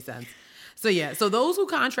make any sense. So yeah. So those who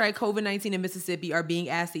contract COVID-19 in Mississippi are being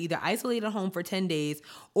asked to either isolate at home for 10 days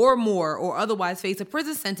or more, or otherwise face a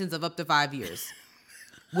prison sentence of up to 5 years.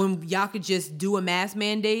 When y'all could just do a mask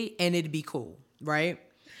mandate and it'd be cool, right?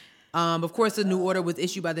 Of course, the new order was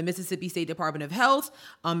issued by the Mississippi State Department of Health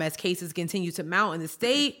as cases continue to mount in the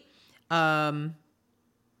state.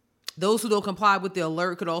 Those who don't comply with the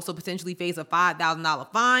alert could also potentially face a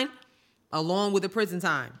 $5,000 fine along with a prison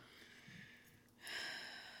time.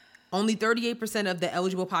 Only 38% of the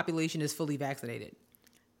eligible population is fully vaccinated.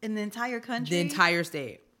 In the entire country? The entire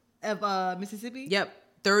state. Of Mississippi? Yep.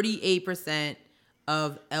 38%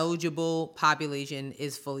 of eligible population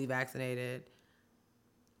is fully vaccinated.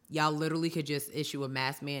 Y'all literally could just issue a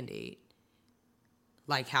mask mandate.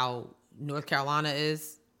 Like how North Carolina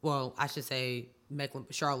is. Well, I should say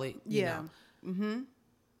Charlotte. You know. Mm-hmm.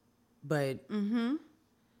 But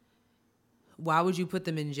why would you put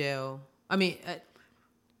them in jail? I mean...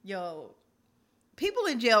 yo, people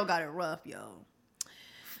in jail got it rough, yo.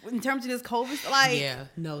 In terms of this COVID, like... yeah,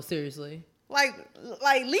 no, seriously. Like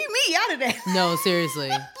leave me out of that. No, seriously.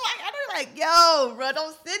 Like, yo, bro,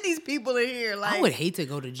 don't send these people in here. Like, I would hate to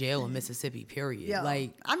go to jail in Mississippi, period. Yo,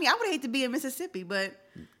 like, I mean, I would hate to be in Mississippi, but...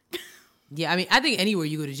 yeah, I mean, I think anywhere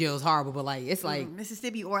you go to jail is horrible, but like, it's like...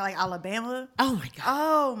 Mississippi or like Alabama. Oh my God.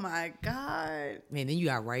 Oh my God. Man, then you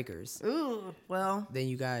got Rikers. Ooh, well. Then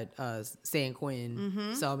you got San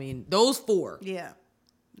Quentin. So, I mean, those four. Yeah.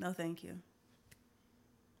 No, thank you.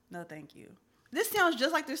 No, thank you. This sounds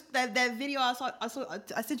just like that video I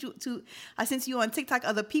sent you on TikTok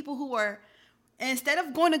of the people who were, instead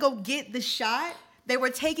of going to go get the shot, they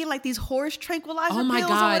were taking like these horse tranquilizer pills. Oh my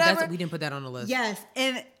God, we didn't put that on the list. Yes,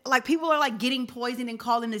 and like people are like getting poisoned and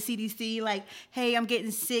calling the CDC like, "Hey, I'm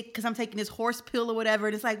getting sick because I'm taking this horse pill or whatever."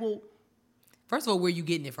 And it's like, well, first of all, where are you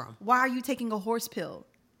getting it from? Why are you taking a horse pill?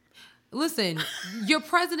 Listen, your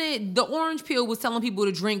president, the orange pill was telling people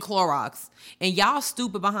to drink Clorox, and y'all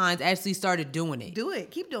stupid behinds actually started doing it. Do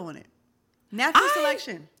it, keep doing it. Natural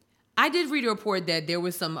selection. I did read a report that there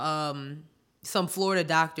was some Florida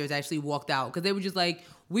doctors actually walked out because they were just like,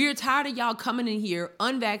 we're tired of y'all coming in here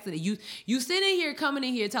unvaccinated. You sit in here coming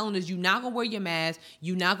in here telling us you're not gonna wear your mask,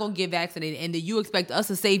 you're not gonna get vaccinated, and that you expect us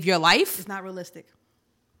to save your life. It's not realistic.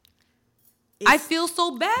 I feel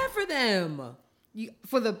so bad for them.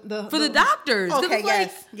 For the doctors. Okay,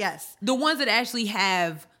 yes. The ones that actually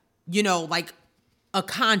have, like a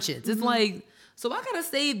conscience. It's like, so I gotta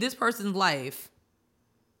save this person's life.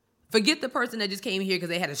 Forget the person that just came here because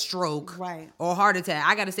they had a stroke or a heart attack.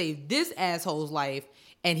 I got to save this asshole's life.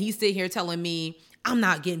 And he's sitting here telling me, I'm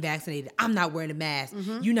not getting vaccinated. I'm not wearing a mask.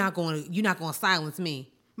 You're not going to silence me.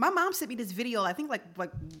 My mom sent me this video, I think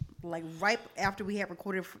like right after we had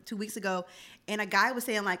recorded 2 weeks ago. And a guy was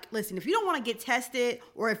saying like, listen, if you don't want to get tested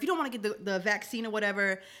or if you don't want to get the vaccine or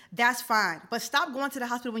whatever, that's fine. But stop going to the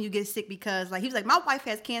hospital when you get sick because like, he was like, my wife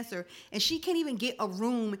has cancer and she can't even get a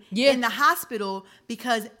room in the hospital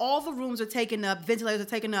because all the rooms are taken up, ventilators are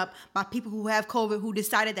taken up by people who have COVID who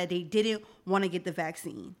decided that they didn't want to get the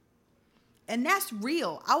vaccine. And that's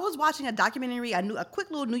real. I was watching a documentary, a quick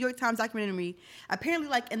little New York Times documentary. Apparently,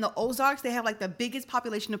 like in the Ozarks, they have like the biggest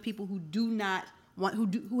population of people who do not want, who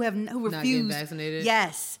refuse. Not getting vaccinated?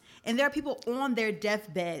 Yes. And there are people on their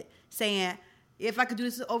deathbed saying, if I could do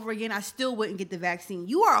this over again, I still wouldn't get the vaccine.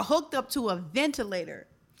 You are hooked up to a ventilator.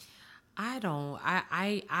 I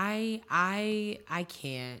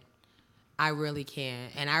can't. I really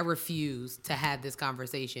can't, and I refuse to have this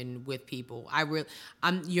conversation with people.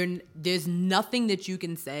 There's nothing that you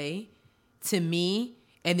can say to me,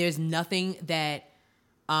 and there's nothing that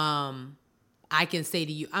I can say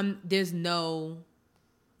to you. There's no,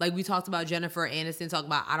 like we talked about Jennifer Aniston talking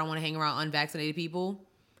about, I don't want to hang around unvaccinated people.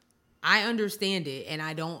 I understand it, and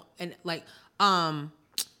I don't, and like,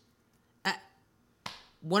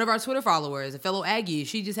 one of our Twitter followers, a fellow Aggie,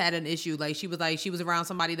 she just had an issue. Like she was around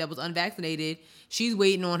somebody that was unvaccinated. She was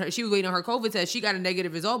waiting on her COVID test. She got a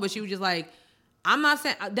negative result, but she was just like, I'm not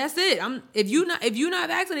saying that's it. If you're not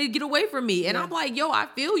vaccinated, get away from me. And I'm like, yo, I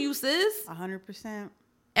feel you, sis. 100%.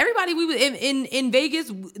 everybody we was in Vegas,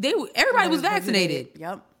 everybody was vaccinated.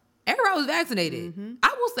 Yep. Everybody was vaccinated.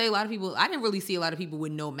 I will say a lot of people. I didn't really see a lot of people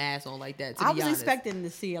with no mask on like that. I was expecting to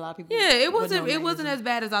see a lot of people. Yeah, it wasn't. It wasn't as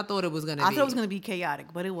bad as I thought it was gonna be. I thought it was gonna be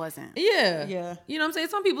chaotic, but it wasn't. Yeah, yeah. You know what I'm saying?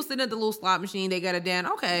 Some people sitting at the little slot machine, they got it down.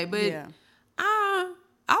 Okay, but yeah.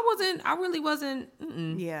 I wasn't. I really wasn't.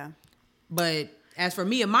 Yeah. But as for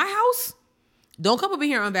me in my house, don't come up in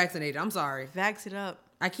here unvaccinated. I'm sorry. Vax it up.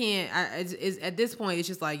 I can't. It's at this point, it's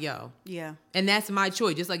just like, yo. Yeah. And that's my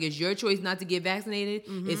choice. Just like it's your choice not to get vaccinated,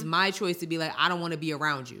 it's my choice to be like, I don't want to be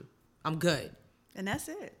around you. I'm good. And that's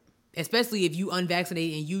it. Especially if you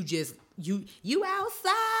unvaccinated and you just, you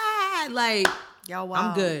outside. Like, y'all wild.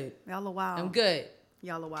 I'm good. Y'all are wild. I'm good.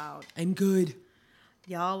 Y'all are wild. I'm good.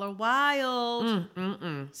 Y'all are wild.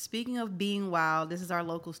 Speaking of being wild, this is our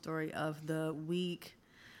local story of the week.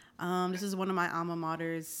 This is one of my alma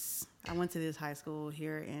maters. I went to this high school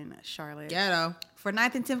here in Charlotte. Ghetto. For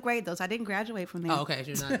 9th and 10th grade, though, so I didn't graduate from there. Oh, okay.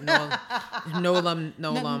 No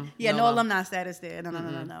alum. Yeah, no alumni status there.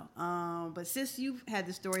 No. But sis, you've had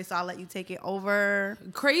the story, so I'll let you take it over.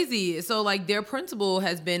 Crazy. So, like, their principal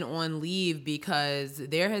has been on leave because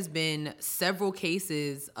there has been several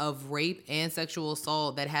cases of rape and sexual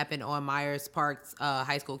assault that happened on Myers Park's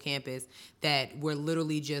high school campus that were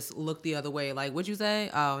literally just looked the other way. Like, what'd you say?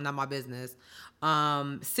 Oh, not my business.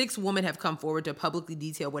 6 women have come forward to publicly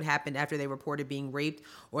detail what happened after they reported being raped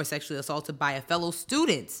or sexually assaulted by a fellow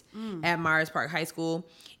student at Myers Park High School.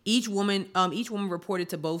 Each woman reported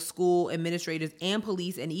to both school administrators and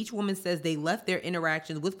police, and each woman says they left their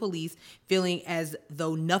interactions with police feeling as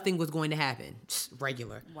though nothing was going to happen. Just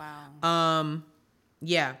regular. Wow.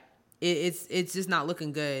 Yeah, it's just not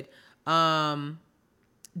looking good.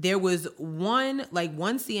 There was one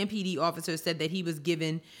CMPD officer said that he was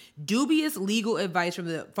given dubious legal advice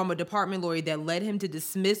from a department lawyer that led him to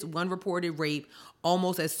dismiss one reported rape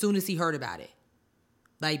almost as soon as he heard about it.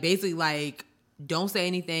 Like, basically, like, don't say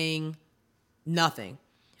anything, nothing.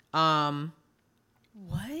 What?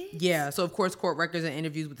 Yeah, so of course court records and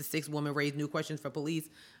interviews with the 6 women raised new questions for police.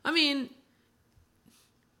 I mean,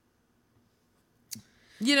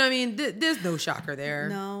 you know what I mean? There's no shocker there.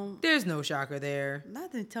 No. There's no shocker there.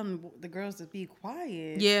 Nothing telling the girls to be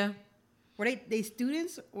quiet. Yeah. Were they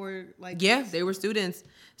students or like? Yeah, they were students.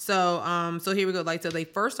 So here we go. Like, so they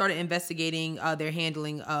first started investigating their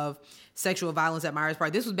handling of sexual violence at Myers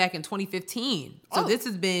Park. This was back in 2015. So this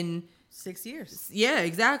has been 6 years. Yeah,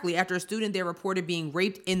 exactly. After a student there reported being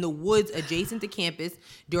raped in the woods adjacent to campus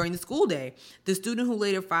during the school day. The student, who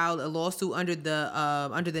later filed a lawsuit under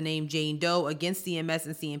the name Jane Doe against CMS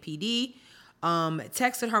and CMPD,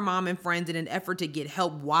 texted her mom and friends in an effort to get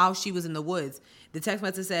help while she was in the woods. The text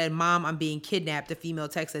message said, "Mom, I'm being kidnapped." The female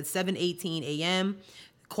text said, 7:18 a.m.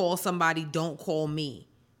 Call somebody, don't call me.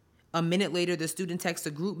 A minute later, the student texted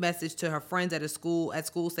a group message to her friends at school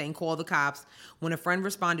saying, "Call the cops." When a friend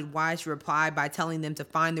responded why, she replied by telling them to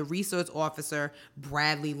find the resource officer,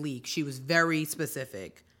 Bradley Leak. She was very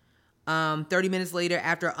specific. 30 minutes later,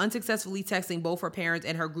 after unsuccessfully texting both her parents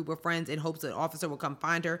and her group of friends in hopes that an officer would come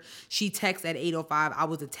find her, she texts at 8:05, "I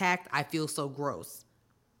was attacked. I feel so gross."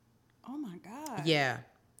 Oh my God. Yeah.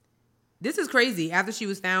 This is crazy. After she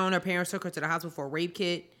was found, her parents took her to the hospital for a rape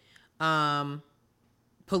kit.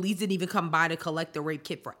 Police didn't even come by to collect the rape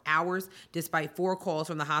kit for hours, despite 4 calls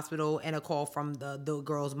from the hospital and a call from the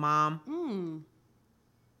girl's mom.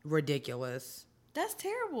 Ridiculous. That's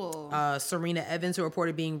terrible. Serena Evans, who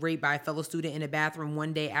reported being raped by a fellow student in a bathroom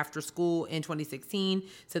one day after school in 2016,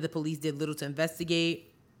 said the police did little to investigate.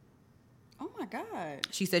 Oh my God.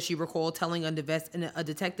 She said she recalled telling a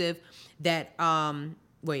detective that,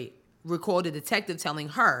 recalled a detective telling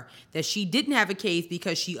her that she didn't have a case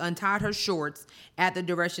because she untied her shorts at the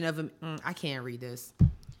direction of I can't read this.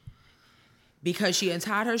 Because she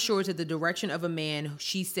untied her shorts at the direction of a man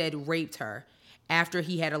she said raped her after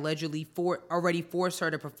he had allegedly already forced her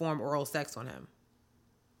to perform oral sex on him.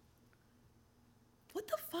 What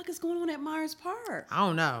the fuck is going on at Myers Park? I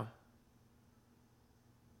don't know.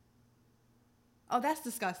 Oh, that's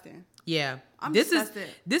disgusting. Yeah. I'm disgusted.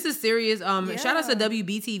 This is serious. Shout out to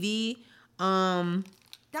WBTV. I'm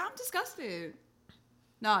disgusted.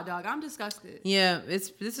 Nah, dog, I'm disgusted. Yeah,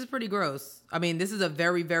 this is pretty gross. I mean, this is a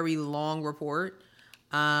very, very long report.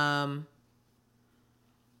 I'm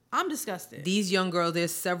disgusted. These young girls,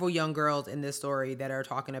 there's several young girls in this story that are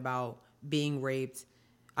talking about being raped.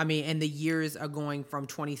 I mean, and the years are going from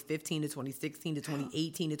 2015 to 2016 to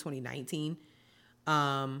 2018 to 2019.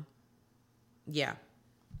 Yeah.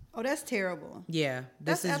 Oh, that's terrible. Yeah,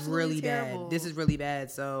 this is really bad. This is really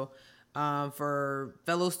bad. So, for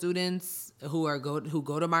fellow students who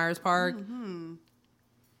go to Myers Park,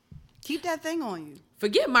 Keep that thing on you.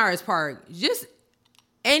 Forget Myers Park. Just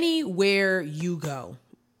anywhere you go.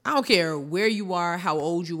 I don't care where you are, how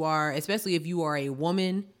old you are, especially if you are a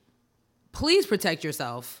woman. Please protect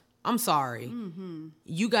yourself. I'm sorry. Mm-hmm.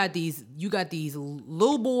 You got these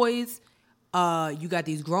little boys. You got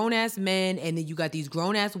these grown ass men, and then you got these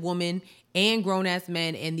grown ass women and grown ass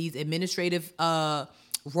men in these administrative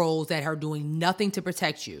roles that are doing nothing to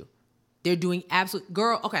protect you. They're doing absolute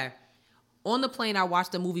girl. Okay, on the plane, I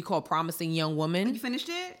watched a movie called Promising Young Woman. You finished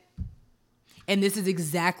it? And this is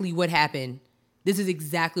exactly what happened. This is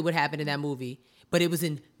exactly what happened in that movie. But it was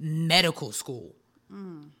in medical school.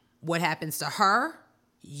 What happens to her,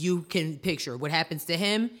 you can picture. What happens to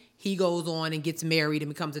him, he goes on and gets married and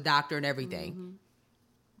becomes a doctor and everything. Mm-hmm.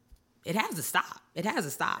 It has to stop. It has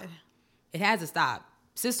to stop. It has to stop.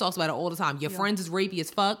 Sis talks about it all the time. Your friends is rapey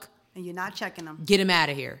as fuck. And you're not checking them. Get them out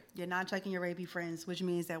of here. You're not checking your rapey friends, which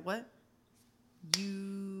means that what?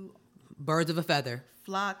 You... Birds of a feather.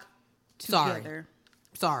 Flock together.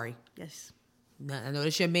 Sorry. Yes. I know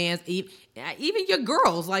this your man's, even your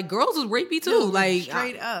girls, like girls is rapey too. Dude, like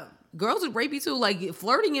straight up. Girls is rapey too. Like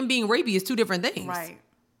flirting and being rapey is two different things.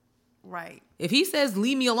 Right. If he says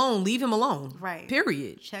leave me alone, leave him alone. Right.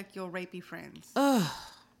 Period. Check your rapey friends. Ugh.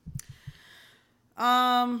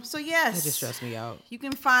 So yes. That just stressed me out. You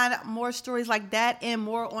can find more stories like that and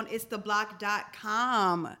more on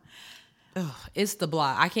itstheblock.com. Ugh, it's the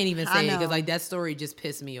block. I can't even say it because like that story just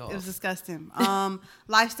pissed me off. It was disgusting.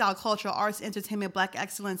 Lifestyle, culture, arts, entertainment, black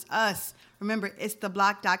excellence, us. Remember,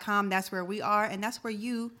 itstheblock.com. That's where we are, and that's where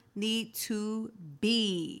you need to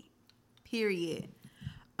be. Period.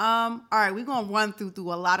 All right, we're gonna run through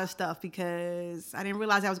a lot of stuff because I didn't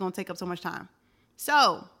realize I was gonna take up so much time.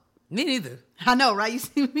 So me neither. I know, right? You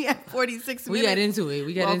see me at 46 minutes. We got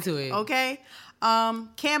into it. Okay.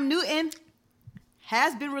 Cam Newton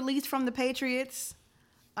has been released from the Patriots.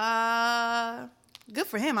 Good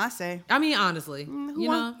for him, I say. I mean, honestly,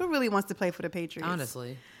 who really wants to play for the Patriots?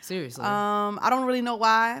 Honestly, seriously. I don't really know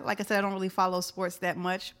why. Like I said, I don't really follow sports that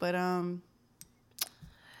much, but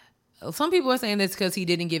some people are saying this because he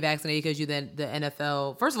didn't get vaccinated because the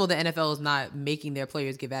NFL. First of all, the NFL is not making their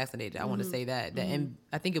players get vaccinated. I want to say that.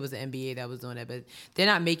 I think it was the NBA that was doing it, but they're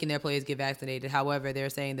not making their players get vaccinated. However, they're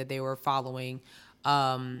saying that they were following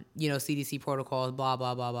CDC protocols, blah,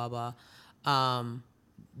 blah, blah, blah, blah.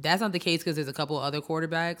 That's not the case because there's a couple other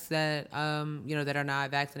quarterbacks that, that are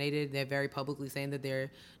not vaccinated. They're very publicly saying that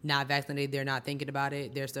they're not vaccinated. They're not thinking about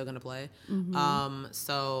it. They're still going to play.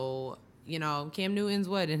 So, Cam Newton's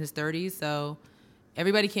in his 30s. So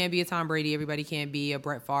everybody can't be a Tom Brady. Everybody can't be a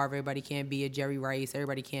Brett Favre. Everybody can't be a Jerry Rice.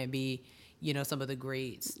 Everybody can't be, some of the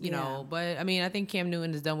greats, know. But, I mean, I think Cam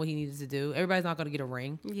Newton has done what he needed to do. Everybody's not going to get a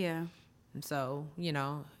ring. Yeah. And so, and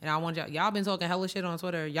I want y'all been talking hella shit on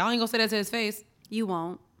Twitter. Y'all ain't gonna say that to his face. You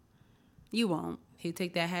won't. He'd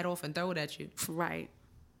take that hat off and throw it at you. Right.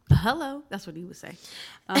 Hello. That's what he would say.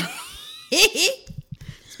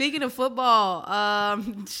 Speaking of football,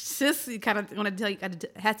 sis kind of want to tell you,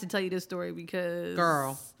 has to tell you this story because.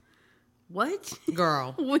 Girl. What?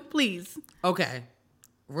 Girl. Please. Okay.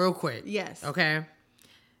 Real quick. Yes. Okay.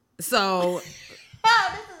 So.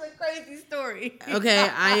 This is a crazy story. Okay,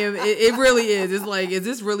 I am. It really is. It's like, is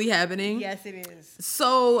this really happening? Yes, it is.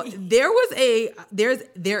 So there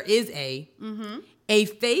is a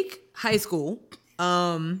fake high school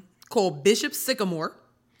called Bishop Sycamore.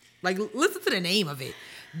 Like, listen to the name of it,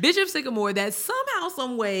 Bishop Sycamore. That somehow,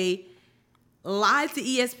 some way, lied to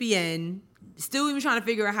ESPN. Still even trying to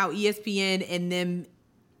figure out how ESPN and them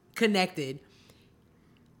connected.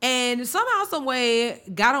 And somehow, some way,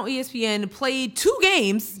 got on ESPN, played 2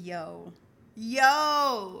 games. Yo.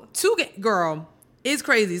 Girl, it's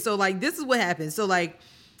crazy. So, like, this is what happened. So, like,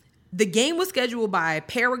 the game was scheduled by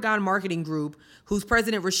Paragon Marketing Group, whose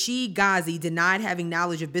president, Rashid Ghazi, denied having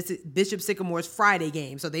knowledge of Bishop Sycamore's Friday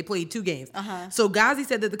game. So, they played 2 games. So, Ghazi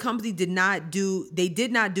said that the company did not do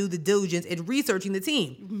the diligence in researching the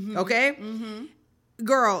team. Mm-hmm. Okay? Mm-hmm.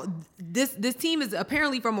 Girl, this team is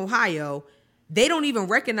apparently from Ohio. They don't even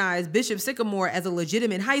recognize Bishop Sycamore as a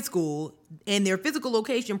legitimate high school, and their physical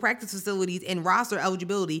location, practice facilities, and roster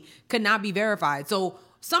eligibility could not be verified. So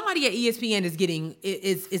somebody at ESPN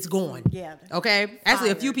is gone. Yeah. Okay.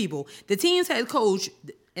 Actually, a few people. The team's head coach,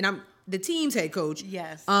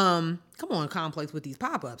 Yes. Come on, Complex, with these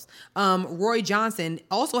pop-ups. Roy Johnson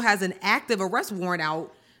also has an active arrest warrant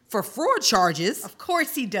out for fraud charges. Of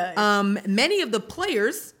course he does. Many of the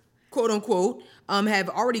players, quote unquote, have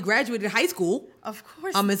already graduated high school. Of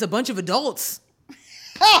course. It's a bunch of adults.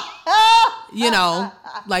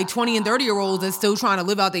 Like 20 and 30-year-olds that's still trying to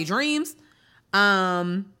live out their dreams.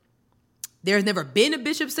 There's never been a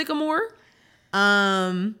Bishop Sycamore.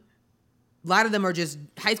 A lot of them are just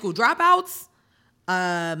high school dropouts.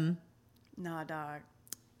 Nah, dog.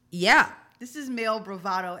 Yeah. This is male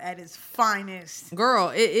bravado at its finest. Girl,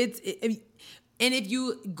 and if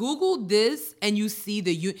you Google this and you see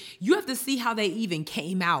you have to see how they even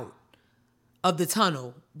came out of the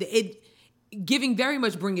tunnel. It giving very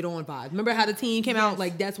much Bring It On vibes. Remember how the team came out?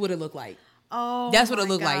 Like, that's what it looked like. Oh, that's what it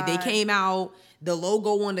looked God. like. They came out, the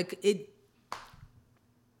logo on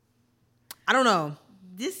I don't know.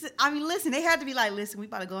 Listen, they had to be like, listen, we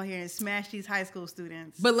about to go here and smash these high school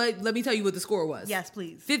students. But let me tell you what the score was. Yes,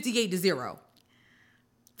 please. 58-0.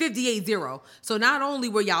 58-0. So not only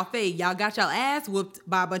were y'all fake, y'all got y'all ass whooped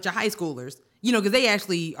by a bunch of high schoolers. You know, because they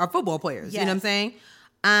actually are football players. Yes. You know what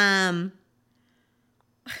I'm saying?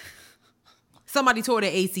 Somebody tore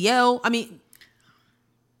their ACL. I mean,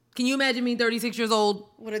 can you imagine being 36 years old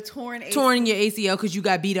with a torn your ACL because you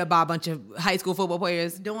got beat up by a bunch of high school football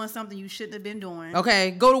players? Doing something you shouldn't have been doing.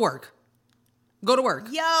 Okay, go to work. Go to work.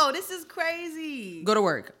 Yo, this is crazy. Go to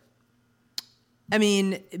work. I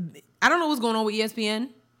mean, I don't know what's going on with ESPN,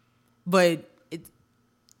 but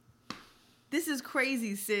this is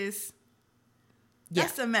crazy, sis. Yeah.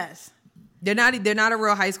 That's a mess. They're not a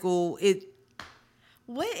real high school.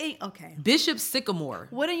 Okay. Bishop Sycamore.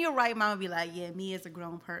 What in your right mind would be like, yeah, me as a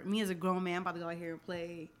grown man, I'm about to go out here and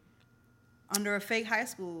play under a fake high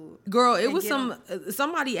school. Girl, it was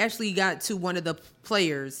somebody actually got to one of the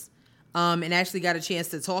players and actually got a chance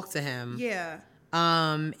to talk to him. Yeah.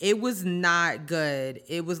 It was not good.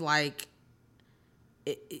 It was like,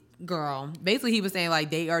 girl, basically he was saying like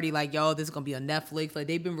they already like, yo, this is gonna be on Netflix. Like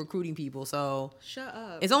they've been recruiting people, so shut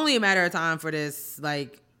up. It's only a matter of time for this.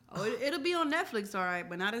 Like, oh, it'll be on Netflix, all right,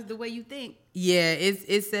 but not as the way you think. Yeah,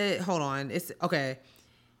 it said. Hold on, it's okay.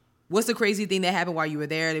 What's the crazy thing that happened while you were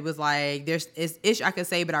there? It was like, it's ish I could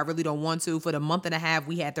say, but I really don't want to. For the month and a half,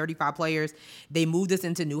 we had 35 players. They moved us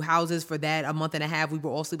into new houses for that. A month and a half, we were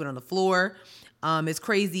all sleeping on the floor. It's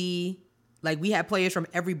crazy. Like, we had players from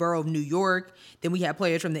every borough of New York. Then we had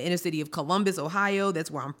players from the inner city of Columbus, Ohio. That's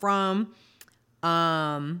where I'm from.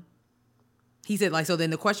 He said, like, so then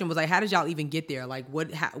the question was like, how did y'all even get there? Like, what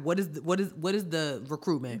is the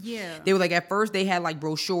recruitment? Yeah. They were like, at first they had like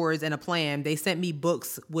brochures and a plan. They sent me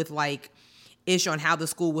books with like ish on how the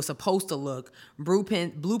school was supposed to look,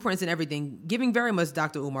 blueprints and everything, giving very much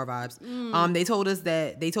Dr. Umar vibes. They told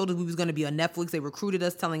us we was going to be on Netflix. They recruited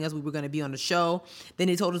us, telling us we were going to be on the show. Then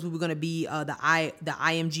they told us we were going to be the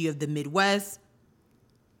IMG of the Midwest.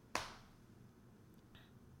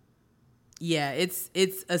 Yeah, it's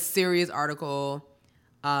a serious article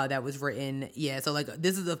that was written. Yeah, so like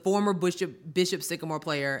this is a former Bishop Sycamore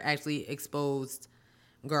player actually exposed.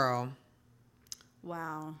 Girl.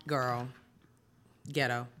 Wow. Girl.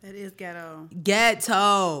 Ghetto. That is ghetto.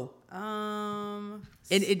 Ghetto.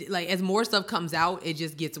 It like as more stuff comes out, it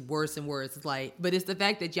just gets worse and worse. It's like, but it's the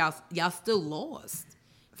fact that y'all still lost.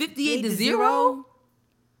 58-0.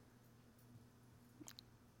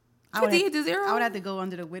 58-0. I would have to go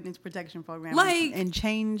under the witness protection program and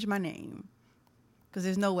change my name. Because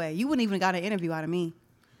there's no way. You wouldn't even got an interview out of me.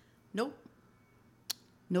 Nope.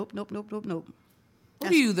 Nope.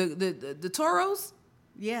 What are you, the Toros?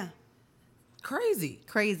 Yeah. Crazy.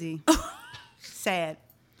 Sad.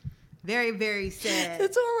 Very, very sad. The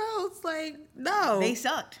Toros, like, no. They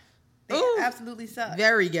sucked. They absolutely sucked.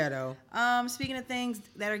 Very ghetto. Speaking of things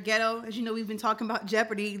that are ghetto, as you know, we've been talking about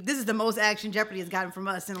Jeopardy. This is the most action Jeopardy has gotten from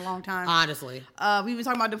us in a long time. Honestly. We've been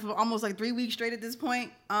talking about it for almost like 3 weeks straight at this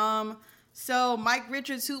point. So Mike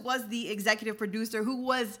Richards, who was the executive producer,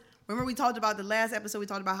 remember we talked about the last episode, we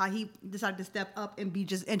talked about how he decided to step up and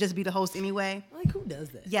just be the host anyway. Like, who does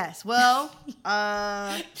that? Yes. Well,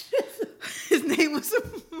 his name was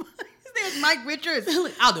Mike Richards.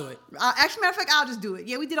 I'll do it. Actually, matter of fact, I'll just do it.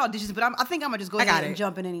 Yeah, we did auditions, but I think I'm gonna just go ahead and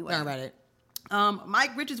jump in anyway. All right.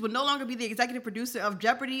 Mike Richards would no longer be the executive producer of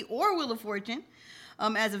Jeopardy or Wheel of Fortune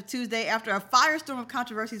as of Tuesday, after a firestorm of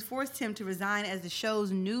controversies forced him to resign as the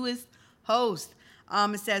show's newest host.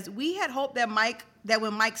 It says, we had hoped that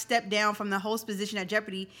when Mike stepped down from the host position at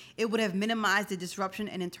Jeopardy, it would have minimized the disruption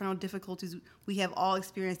and internal difficulties we have all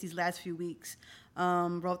experienced these last few weeks,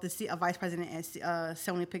 wrote the vice president at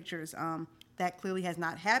Sony Pictures. That clearly has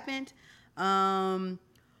not happened.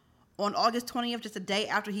 On August 20th, just a day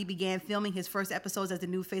after he began filming his first episodes as the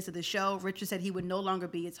new face of the show, Richards said he would no longer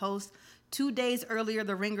be its host. 2 days earlier,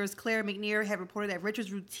 The Ringer's Claire McNear had reported that Richards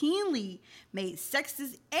routinely made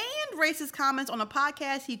sexist and racist comments on a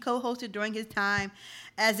podcast he co-hosted during his time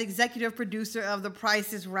as executive producer of The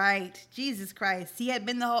Price is Right. Jesus Christ. He had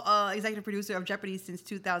been the executive producer of Jeopardy since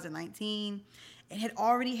 2019 and had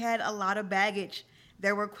already had a lot of baggage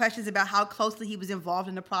There were questions about how closely he was involved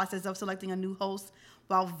in the process of selecting a new host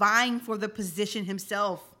while vying for the position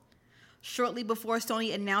himself. Shortly before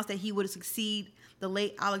Stoney announced that he would succeed the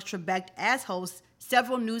late Alex Trebek as host,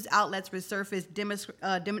 several news outlets resurfaced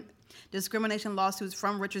discrimination lawsuits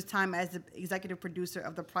from Richard's time as the executive producer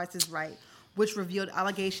of The Price is Right, which revealed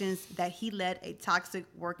allegations that he led a toxic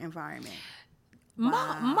work environment.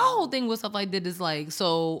 Wow. My whole thing with stuff like that is like,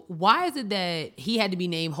 so why is it that he had to be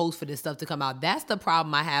named host for this stuff to come out? That's the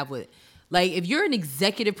problem I have with, like, if you're an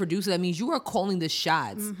executive producer, that means you are calling the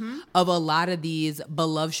shots of a lot of these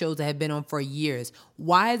beloved shows that have been on for years.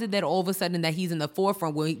 Why is it that all of a sudden that he's in the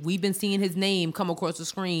forefront when we've been seeing his name come across the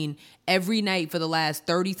screen every night for the last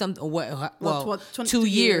 30-something, 2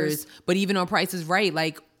 years, but even on Price is Right,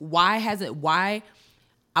 like, why?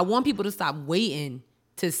 I want people to stop waiting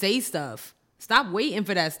to say stuff. Stop waiting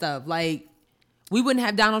for that stuff. Like, we wouldn't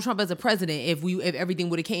have Donald Trump as a president if everything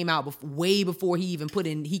would have came out way before he even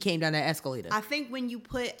he came down that escalator. I think when you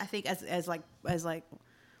put, as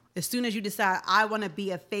soon as you decide I want to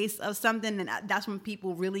be a face of something, then that's when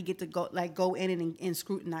people really get to go in and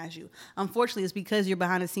scrutinize you. Unfortunately, it's because you're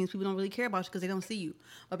behind the scenes. People don't really care about you because they don't see you.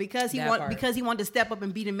 But because he wanted to step up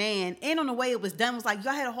and be the man, and on the way it was done was like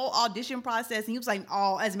y'all had a whole audition process, and he was like,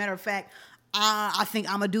 "Oh, as a matter of fact, I think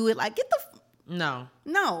I'm gonna do it." Like, get the No.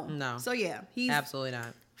 So yeah, he's absolutely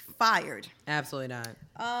not fired. Absolutely not.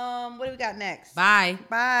 What do we got next? Bye.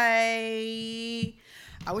 I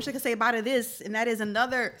wish I could say bye to this, and that is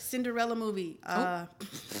another Cinderella movie. I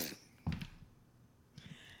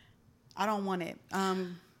don't want it.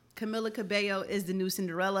 Camila Cabello is the new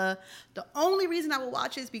Cinderella. The only reason I will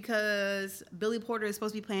watch it is because Billy Porter is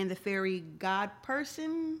supposed to be playing the fairy god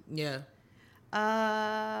person. Yeah.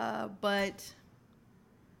 But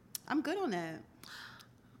I'm good on that.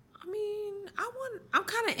 I mean, I'm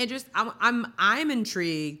kind of interested. I'm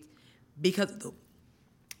intrigued because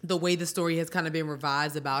the way the story has kind of been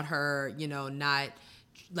revised about her, not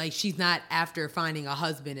like she's not after finding a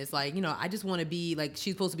husband. It's like, I just want to be like,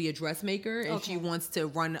 she's supposed to be a dressmaker and she wants to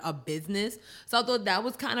run a business. So I thought that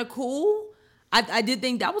was kind of cool. I did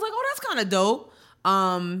think that was like, oh, that's kind of dope.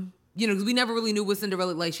 Because we never really knew what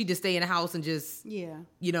Cinderella, like, she just stay in the house and just,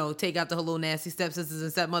 take out her little nasty stepsisters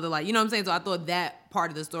and stepmother, like, you know what I'm saying? So I thought that part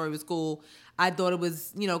of the story was cool. I thought it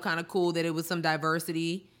was, kind of cool that it was some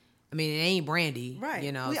diversity. I mean, it ain't Brandy, right?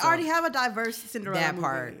 We already have a diverse Cinderella movie.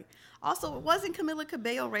 Part. Also, wasn't Camila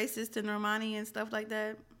Cabello racist to Normani and stuff like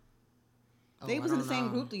that? They was in the same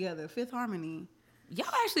group together, Fifth Harmony. Y'all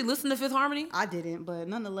actually listen to Fifth Harmony? I didn't, but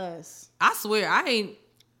nonetheless. I swear, I ain't.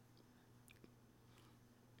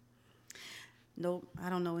 Nope, I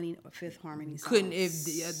don't know any Fifth Harmony songs.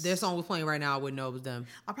 If their song was playing right now, I wouldn't know it was them.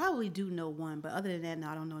 I probably do know one, but other than that, no,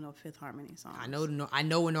 I don't know no Fifth Harmony songs. I know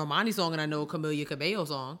a Normani song and I know a Camila Cabello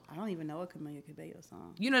song. I don't even know a Camila Cabello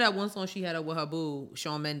song. You know that one song she had up with her boo,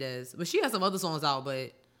 Shawn Mendes, but she has some other songs out.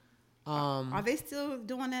 But are they still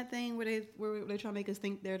doing that thing where they trying to make us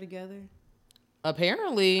think they're together?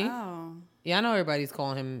 Apparently. Oh. Yeah, I know everybody's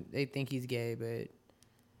calling him. They think he's gay, but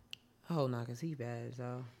cause he's bad.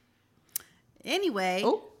 So. Anyway,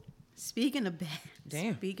 speaking of bad.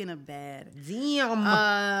 Damn. Speaking of bad. Damn.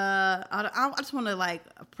 I just want to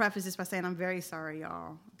preface this by saying I'm very sorry,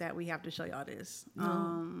 y'all, that we have to show y'all this.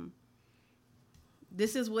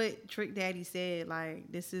 This is what Trick Daddy said.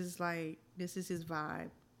 This is his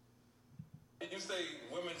vibe. You say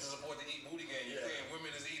women is supposed to eat booty game. You saying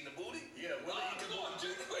women is eating the booty? Yeah, women eat the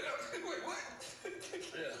booty. Wait, what?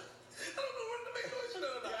 Yeah. I don't know what to make noise for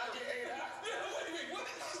that. I get 8 out. Yeah, wait, what?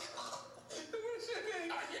 I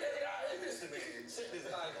get 8 out. Listen, man.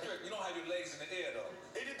 You don't have your legs in the air, though.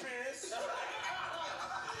 It depends. We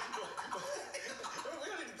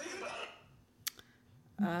don't need to think about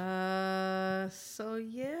it. So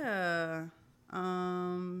yeah.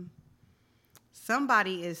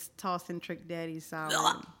 Somebody is tossing Trick Daddy sour.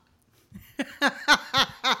 I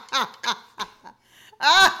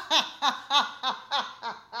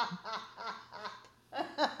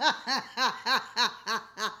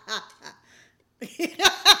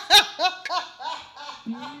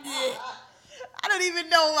don't even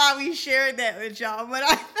know why we shared that with y'all, but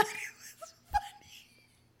I thought it was funny.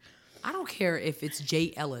 I don't care if it's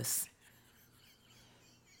Jay Ellis.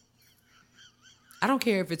 I don't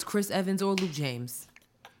care if it's Chris Evans or Luke James.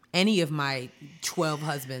 Any of my 12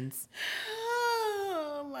 husbands.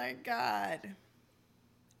 Oh my God.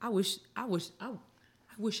 I wish a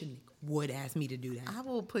nigga would ask me to do that. I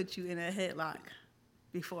will put you in a headlock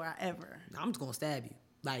before I ever. I'm just gonna stab you.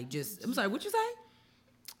 I'm sorry, what you say?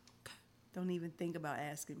 Don't even think about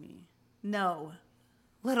asking me. No.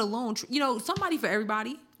 let alone somebody for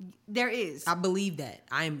everybody. There is. I believe that.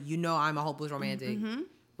 I'm a hopeless romantic.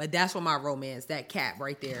 But that's where my romance, that cap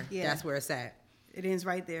right there. Yeah. That's where it's at. It ends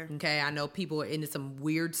right there. Okay, I know people are into some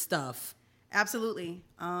weird stuff. Absolutely.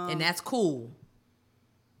 And that's cool.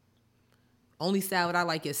 Only salad I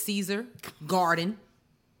like is Caesar, garden,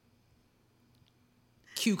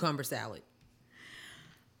 cucumber salad.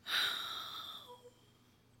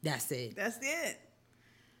 That's it. That's it.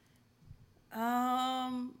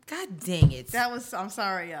 God dang it. I'm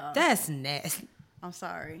sorry, y'all. That's nasty. I'm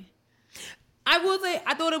sorry. I will say,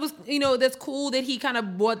 I thought it was, that's cool that he kind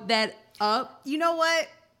of brought that up. You know what?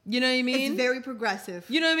 You know what I mean? It's very progressive.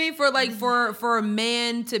 You know what I mean? For a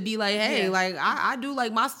man to be like, hey, like I do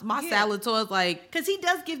like my salad towards like, because he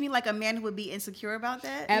does give me like a man who would be insecure about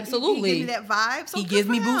that. Absolutely, he gives me that vibe. So he gives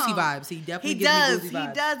me boosie vibes. He definitely gives me boosie vibes.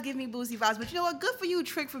 He does give me boosie vibes. But you know what? Good for you,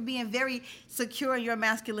 Trick, for being very secure in your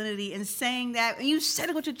masculinity and saying that, and you said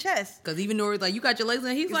it with your chest. Because even though it's like you got your legs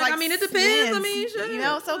in, he's like, I mean, it depends. Yes. I mean,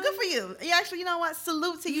 shit. So good for you. You actually, you know what?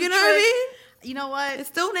 Salute to you. You know Trick. what I mean? You know what? It's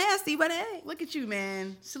still nasty, but hey. Look at you,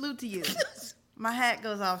 man. Salute to you. My hat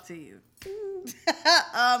goes off to you.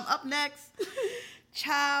 Up next,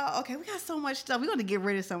 child. Okay, we got so much stuff. We're going to get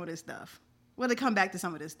rid of some of this stuff. We're going to come back to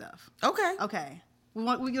some of this stuff. Okay. We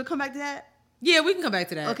going to come back to that? Yeah, we can come back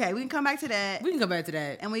to that. Okay, we can come back to that. We can come back to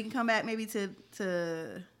that. And we can come back maybe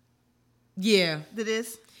to yeah. To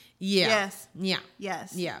this? Yeah. Yes. Yeah.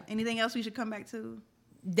 Yes. Yeah. Anything else we should come back to?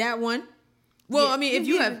 That one? Well, yeah. I mean, if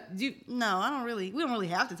you have... No, I don't really... We don't really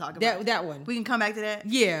have to talk about that one. We can come back to that?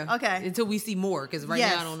 Yeah. Okay. Until we see more, because right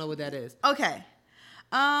now I don't know what that is. Okay.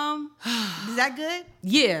 Is that good?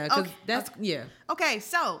 Yeah, because that's... Okay. Yeah. Okay,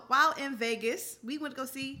 so, while in Vegas, we went to go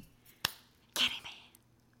see Candyman.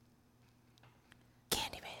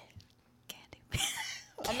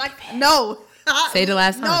 I'm not... No. Say the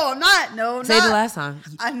last time. No, I'm not. No, Say the last time.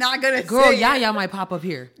 I'm not going to say Girl, Yaya might pop up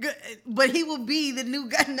here. But he will be the new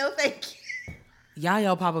guy. No, thank you.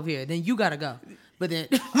 Yaya pop up here. Then you got to go. But then...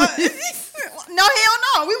 no, hell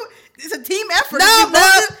no. It's a team effort. No,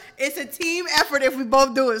 it's a team effort if we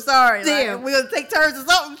both do it. Sorry. Damn. Like, we're going to take turns or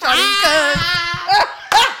something,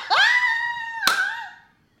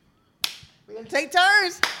 we're going to take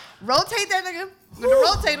turns. Rotate that nigga. We're going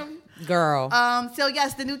to rotate him. Girl. So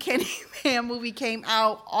yes, the new Candyman movie came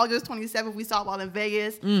out August 27th. We saw it while in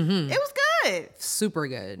Vegas. Mm-hmm. It was good. Super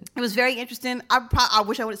good. It was very interesting. I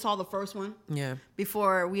wish I would have saw the first one. Yeah.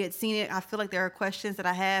 Before we had seen it. I feel like there are questions that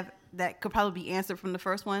I have that could probably be answered from the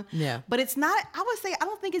first one. Yeah. But it's not, I would say, I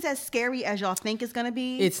don't think it's as scary as y'all think it's going to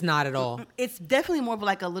be. It's not at all. It's definitely more of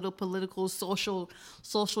like a little political, social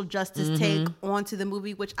justice take onto the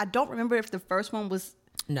movie, which I don't remember if the first one was.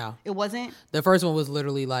 No. It wasn't? The first one was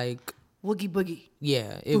literally like... Woogie Boogie.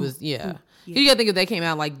 Yeah, it was, yeah. You gotta think if that came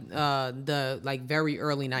out like the like very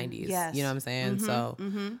early 90s. Yes. You know what I'm saying? So,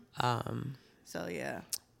 So, yeah.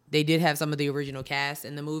 They did have some of the original cast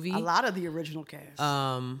in the movie. A lot of the original cast.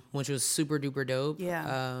 Which was super duper dope.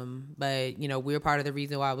 Yeah. But, we're part of the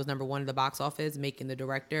reason why it was number one in the box office, making the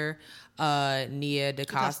director, Nia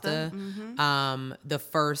DaCosta, the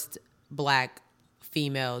first Black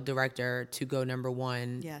female director to go number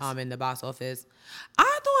one in the box office.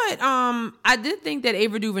 I thought I did think that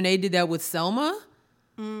Ava DuVernay did that with Selma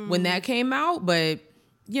when that came out, but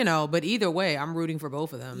but either way, I'm rooting for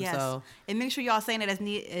both of them. Yes. So and make sure y'all saying that as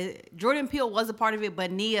Nia, Jordan Peele was a part of it, but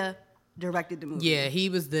Nia directed the movie. Yeah, he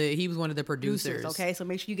was one of the producers. Okay, so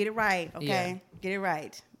make sure you get it right. Okay, Yeah. Get it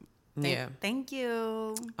right. Thank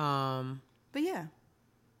you. But yeah.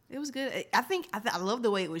 It was good. I love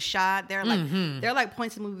the way it was shot. There are like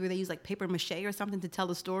points in the movie where they use like paper mache or something to tell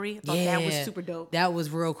the story. I thought that was super dope. That was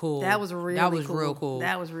real cool. That was real cool.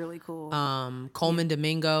 That was really cool. Coleman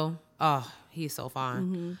Domingo. Oh, he's so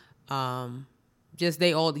fine. Just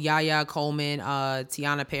they all, Yaya Coleman,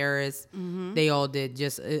 Tiana Paris, they all did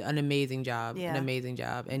just an amazing job. Yeah. An amazing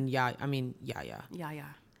job. And Yaya.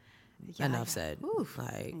 Enough said. Oof.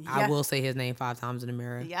 Like I will say his name 5 times in the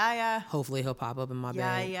mirror. Yeah. Hopefully he'll pop up in my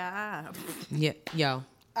bed. Yeah. Yo.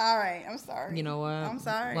 All right. I'm sorry. You know what? I'm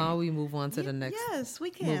sorry. Why don't we move on to the next? Yes, we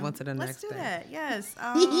can. Move on to the Let's next do thing. that. Yes.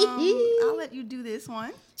 I'll let you do this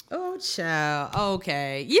one. Oh, child.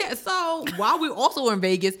 Okay. Yeah. So while we also were in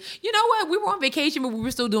Vegas, you know what? We were on vacation, but we were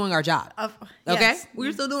still doing our job. Okay. Yes. We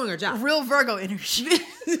were still doing our job. Real Virgo energy.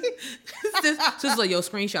 Just like, yo,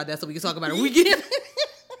 screenshot that so we can talk about it weekend.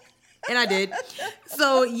 And I did.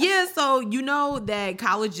 So yeah, that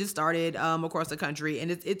college just started across the country, and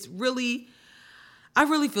it's really, I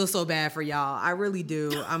really feel so bad for y'all. I really do.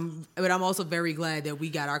 But I'm also very glad that we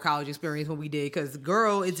got our college experience when we did, because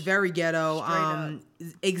girl, it's very ghetto.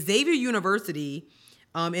 Xavier University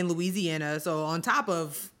in Louisiana. So on top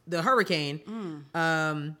of the hurricane,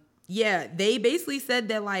 they basically said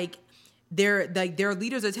that like their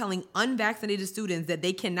leaders are telling unvaccinated students that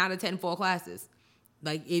they cannot attend fall classes.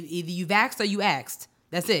 Like either you vaxxed or you axed.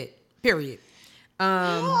 That's it. Period.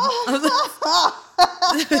 Oh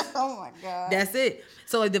my God. That's it.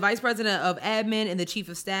 So like the vice president of admin and the chief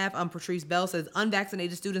of staff, Patrice Bell, says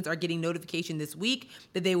unvaccinated students are getting notification this week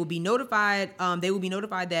that they will be notified. They will be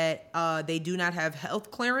notified that they do not have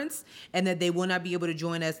health clearance and that they will not be able to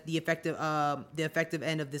join us the effective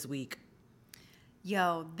end of this week.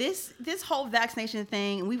 Yo, this whole vaccination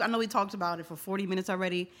thing, I know we talked about it for 40 minutes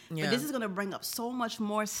already, Yeah. but this is going to bring up so much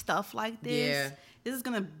more stuff like this. Yeah. This is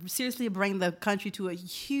going to seriously bring the country to a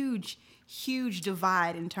huge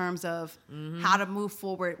divide in terms of how to move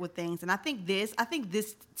forward with things. And I think this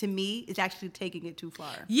to me is actually taking it too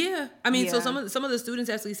far. Yeah. I mean, so Yeah. some of the students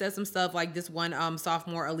actually said some stuff like this one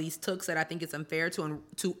sophomore, Elise Took, said, I think it's unfair to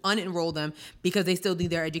unenroll them because they still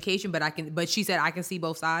need their education. But she said, I can see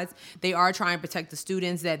both sides. They are trying to protect the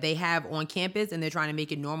students that they have on campus and they're trying to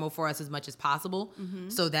make it normal for us as much as possible.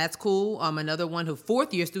 So that's cool. Another one, who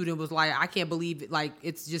 4th year student, was like, I can't believe it. Like,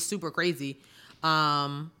 it's just super crazy.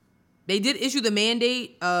 They did issue the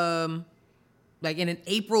mandate, like in an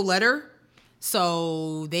April letter.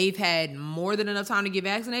 So they've had more than enough time to get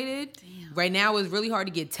vaccinated. Damn. Right now it's really hard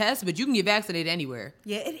to get tests, but you can get vaccinated anywhere.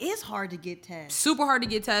 Yeah, it is hard to get tests. Super hard to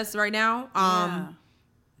get tests right now.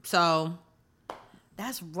 So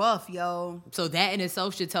that's rough, yo. So that in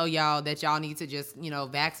itself should tell y'all that y'all need to just,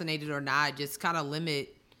 vaccinated or not, just kind of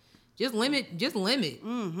limit.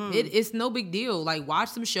 Mm-hmm. It's no big deal. Like, watch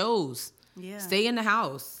some shows. Yeah. Stay in the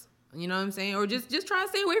house. You know what I'm saying? Or just try to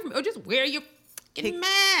stay away from it. Or just wear your fucking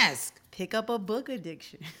mask. Pick up a book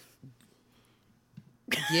addiction.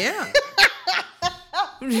 Yeah.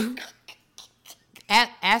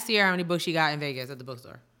 Ask Sierra how many books she got in Vegas at the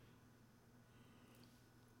bookstore.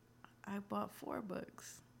 I bought 4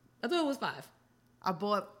 books. I thought it was 5. I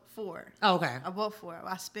bought 4. Oh, okay. I bought 4.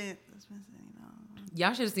 I spent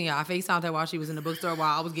Y'all should have seen her. I FaceTimed her while she was in the bookstore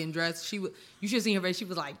while I was getting dressed. You should have seen her face. She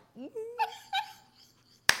was like...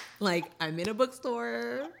 Like, I'm in a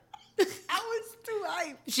bookstore. I was too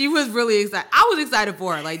hyped. She was really excited. I was excited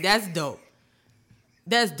for her. Like, that's dope.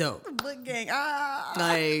 That's dope. The book gang.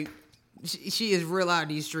 Like, she is real out in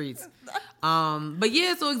these streets. But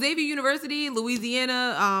yeah, so Xavier University,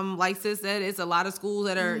 Louisiana, like Sis said, it's a lot of schools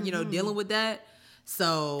that are, dealing with that.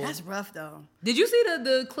 So that's rough though. Did you see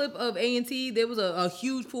the clip of A&T? There was a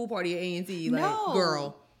huge pool party at A&T. Like, no.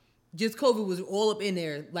 Girl. Just COVID was all up in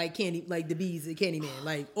there, like candy, like the bees at Candyman,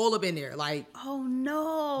 like all up in there, like. Oh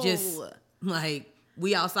no! Just like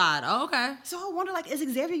we outside. Oh, okay. So I wonder, like, is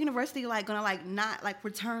Xavier University like gonna like not like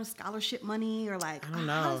return scholarship money or like? I don't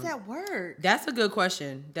know. How does that work? That's a good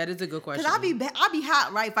question. That is a good question. Cause I'd be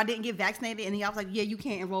hot, right? If I didn't get vaccinated and y'all was like, yeah, you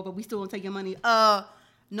can't enroll, but we still gonna take your money.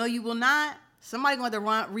 No, you will not. Somebody going to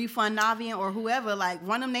refund Navient or whoever, like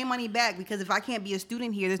run them their money back, because if I can't be a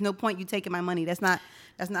student here, there's no point you taking my money. That's not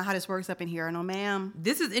how this works up in here. No, ma'am.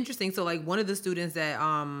 This is interesting. So like one of the students that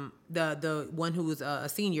the one who was a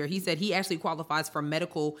senior, he said he actually qualifies for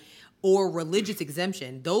medical or religious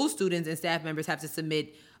exemption. Those students and staff members have to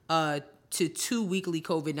submit to 2 weekly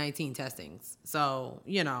COVID-19 testings. So,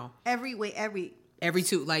 every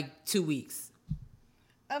 2 weeks.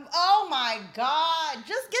 Oh my God!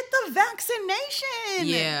 Just get the vaccination.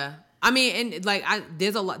 Yeah, I mean, and like,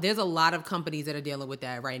 there's a lot of companies that are dealing with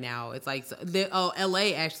that right now. It's like,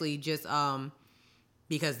 LA actually just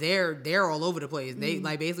because they're all over the place. They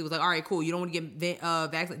like basically was like, all right, cool. You don't want to get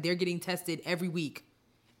vaccinated. They're getting tested every week,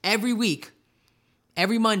 every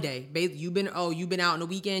Monday. You've been out on the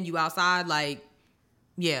weekend. You outside, like.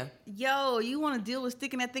 Yeah. Yo, you want to deal with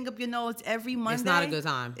sticking that thing up your nose every Monday? It's not a good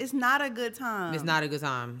time. It's not a good time. It's not a good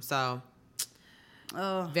time. So,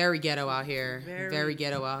 very ghetto out here. Very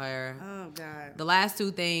ghetto out here. Oh, God. The last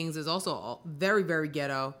 2 things is also very, very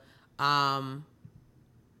ghetto.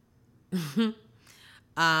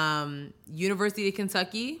 University of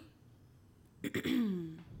Kentucky.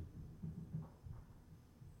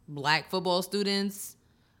 Black football students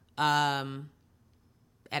at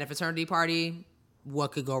a fraternity party.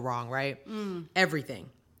 What could go wrong, right? Everything.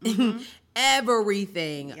 Mm-hmm.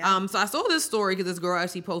 Everything. Yeah. So I saw this story because this girl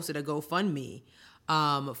actually posted a GoFundMe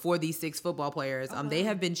for these 6 football players. They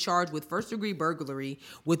have been charged with first-degree burglary,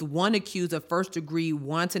 with one accused of first-degree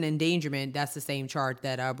wanton endangerment. That's the same charge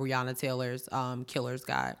that Breonna Taylor's killers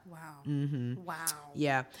got. Wow. Mm-hmm. Wow.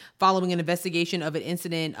 Yeah. Following an investigation of an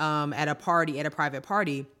incident at a private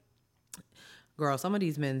party. Girl, some of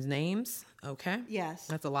these men's names, okay? Yes.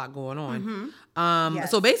 That's a lot going on. Mm-hmm. Yes.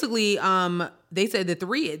 So basically, they said that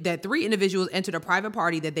three individuals entered a private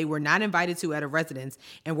party that they were not invited to at a residence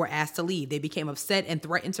and were asked to leave. They became upset and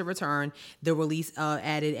threatened to return. The release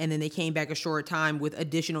added, and then they came back a short time with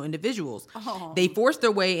additional individuals. Oh. They forced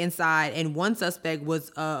their way inside, and one suspect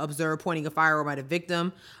was observed pointing a firearm at a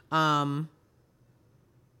victim.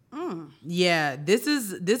 Yeah, this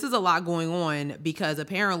is a lot going on because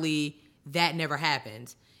apparently that never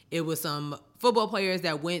happened. It was some football players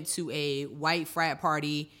that went to a white frat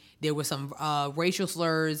party. There were some racial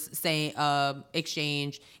slurs saying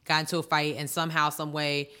exchange, got into a fight, and somehow, some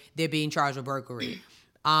way, they're being charged with burglary.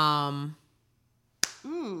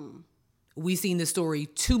 We've seen this story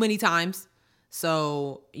too many times.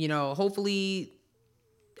 So, hopefully,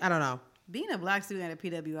 I don't know. Being a black student at a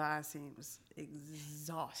PWI seems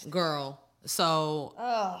exhausting. Girl. So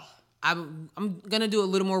I'm going to do a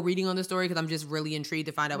little more reading on the story because I'm just really intrigued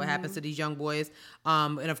to find out what happens to these young boys.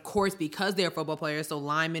 And of course, because they're football players, so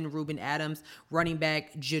lineman Reuben Adams, running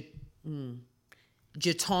back Jaton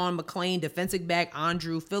McClain, defensive back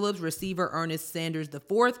Andrew Phillips, receiver Ernest Sanders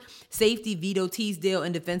IV, safety Vito Teasdale,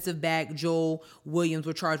 and defensive back Joel Williams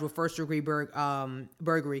were charged with first-degree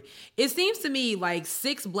burglary. It seems to me like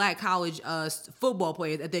 6 black college football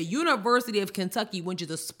players at the University of Kentucky, which is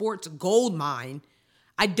a sports gold mine.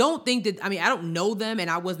 I don't know them and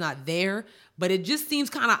I was not there, but it just seems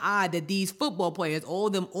kind of odd that these football players, all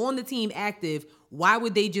of them on the team active, why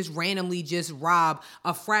would they just randomly just rob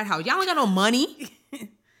a frat house? Y'all ain't got no money.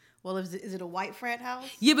 Well, is it a white frat house?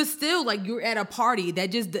 Yeah, but still, like, you're at a party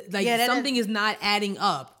that just, something is not adding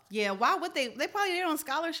up. Yeah, why would they? They probably there on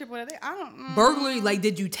scholarship or I don't. Burglary, like,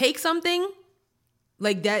 did you take something?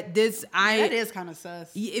 Like that, that is kind of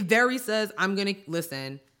sus. It very sus.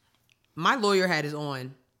 Listen, my lawyer hat is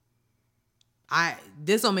on.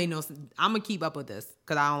 This don't make no sense. I'm going to keep up with this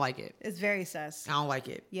because I don't like it. It's very sus. I don't like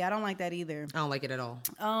it. Yeah, I don't like that either. I don't like it at all.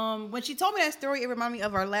 When she told me that story, it reminded me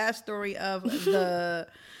of our last story of the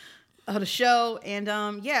show.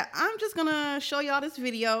 And yeah, I'm just going to show y'all this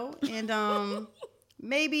video. And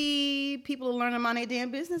maybe people will learn about their damn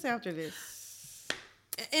business after this.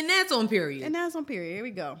 And that's on period. Here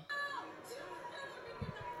we go.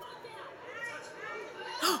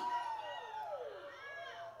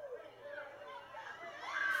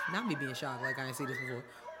 Not me being shocked like I ain't seen this before.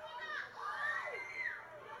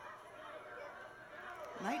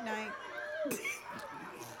 Night night.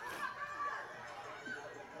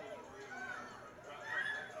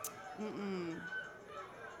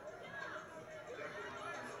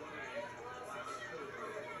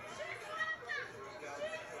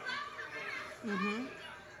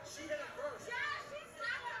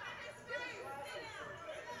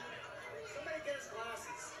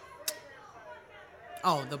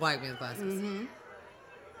 Oh, the black man's glasses.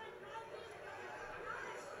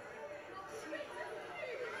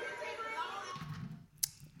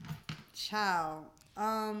 Child.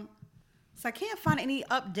 So I can't find any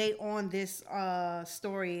update on this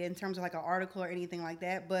story in terms of like an article or anything like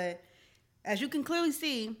that. But as you can clearly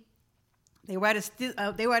see, they were at a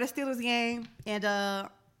Steelers game, and that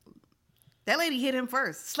lady hit him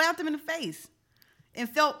first, slapped him in the face, and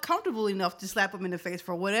felt comfortable enough to slap him in the face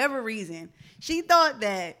for whatever reason. She thought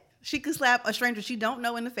that she could slap a stranger she don't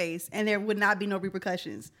know in the face, and there would not be no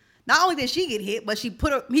repercussions. Not only did she get hit, but he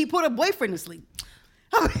put her boyfriend to sleep.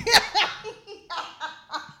 2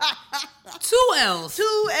 L's.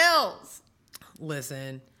 2 L's.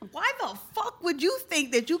 Listen. Why the fuck would you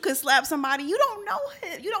think that you could slap somebody you don't know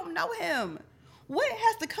him? You don't know him. What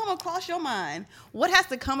has to come across your mind? What has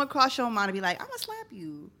to come across your mind to be like, I'm gonna slap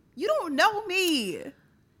you? You don't know me.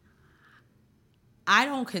 I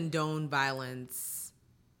don't condone violence.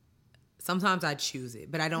 Sometimes I choose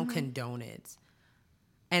it, but I don't condone it.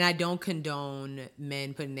 And I don't condone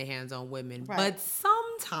men putting their hands on women. Right. But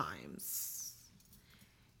sometimes,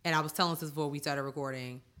 and I was telling this before we started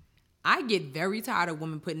recording, I get very tired of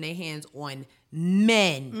women putting their hands on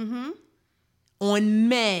men. On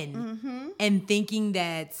men. And thinking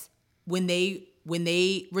that when they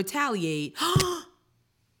retaliate,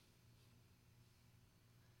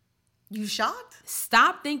 you shocked?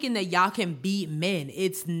 Stop thinking that y'all can beat men.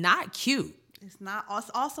 It's not cute. It's not.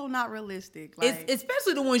 It's also not realistic. Like, it's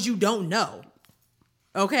especially the ones you don't know.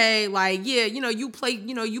 Okay, like yeah, you play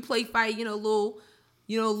fight, little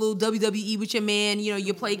WWE with your man.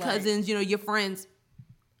 You play cousins. Your friends.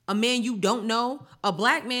 A man you don't know, a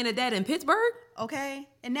black man at that in Pittsburgh. Okay,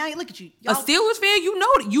 and now you look at you. A Steelers fan,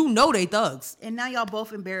 you know they thugs. And now y'all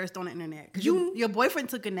both embarrassed on the internet because your boyfriend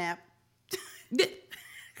took a nap.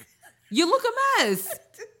 You look a mess.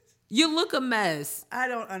 You look a mess. I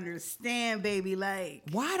don't understand, baby. Like,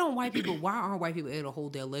 why aren't white people able to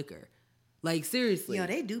hold their liquor? Like, seriously. Yo,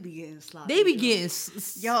 they do be getting sloppy. They be getting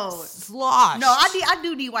sloshed. No, I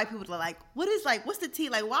do need white people to like, what's the tea?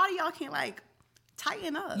 Like, why do y'all can't like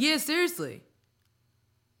tighten up? Yeah, seriously.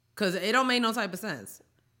 Because it don't make no type of sense.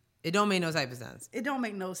 It don't make no type of sense. It don't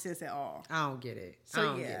make no sense at all. I don't get it. So, I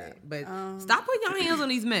don't yeah, get it. But stop putting your hands on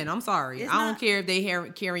these men. I'm sorry. I don't care if they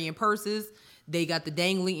carrying purses. They got the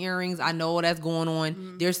dangling earrings. I know all that's going on.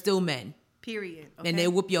 Mm-hmm. They're still men. Period. Okay? And they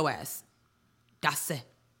whoop your ass. That's it.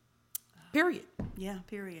 Period. Yeah,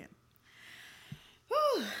 period.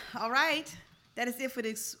 Whew. All right. That is it for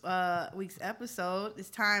this week's episode. It's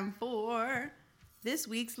time for this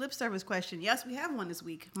week's lip service question. Yes, we have one this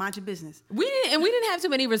week. Mind your business. We didn't have too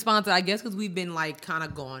many responses, I guess, because we've been like kind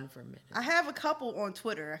of gone for a minute. I have a couple on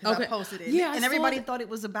Twitter because I posted it. Yeah, and everybody thought it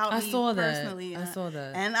was about me personally. I saw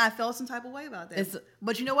that. And I felt some type of way about that.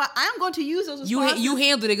 But you know what? I am going to use those responses. You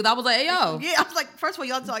handled it because I was like, hey, yo. Yeah, I was like, first of all,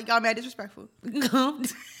 y'all mad disrespectful.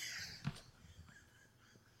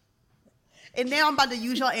 And now I'm about to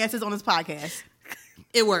use your answers on this podcast.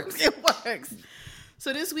 It works. It works.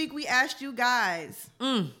 So this week we asked you guys,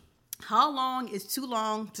 how long is too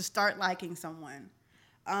long to start liking someone?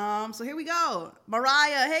 So here we go.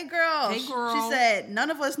 Mariah, hey girl. Hey girl. She said,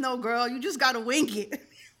 none of us know, girl. You just gotta wink it.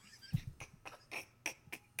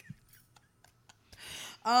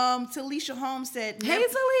 Talisha Holmes said, hey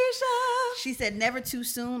Talisha. She said, never too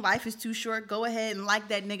soon. Life is too short. Go ahead and like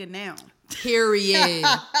that nigga now. Period.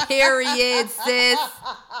 Period, sis.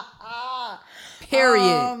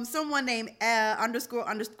 Period. Someone named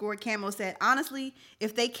 __ Camo said, honestly,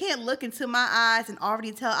 if they can't look into my eyes and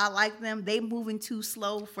already tell I like them, they moving too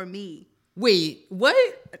slow for me. Wait, what?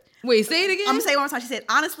 Wait, say it again. I'm gonna say it one more time. She said,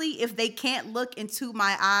 honestly, if they can't look into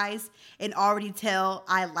my eyes and already tell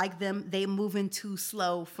I like them, they moving too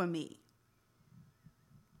slow for me.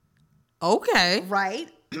 Okay. Right?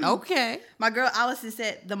 Okay. My girl Allison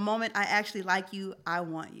said, the moment I actually like you, I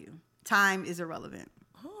want you. Time is irrelevant.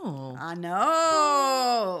 Oh. I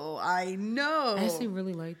know. I actually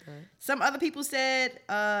really like that. Some other people said,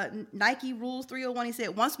 Nike Rules 301. He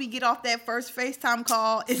said, once we get off that first FaceTime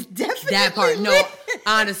call, it's definitely that part. lit. No,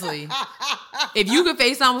 honestly. If you could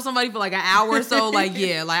FaceTime with somebody for like an hour or so, like,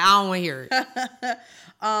 yeah, like, I don't want to hear it.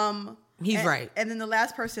 He's right. And then the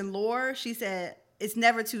last person, Lore, she said, it's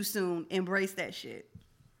never too soon. Embrace that shit.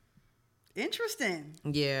 Interesting.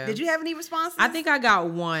 Yeah. Did you have any responses? I think I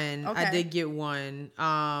got one. Okay. I did get one.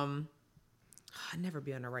 I never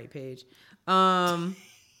be on the right page. Oh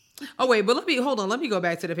wait, but let me go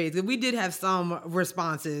back to the page. We did have some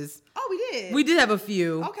responses. Oh, we did. We did have a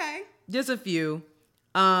few. Okay. Just a few.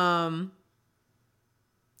 Gavin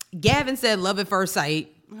said love at first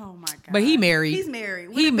sight. Oh my God. But he married. He's married.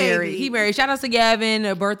 He married. Shout out to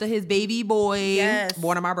Gavin, birth of his baby boy. Yes.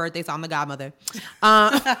 Born on my birthday, so I'm the godmother.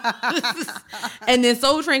 And then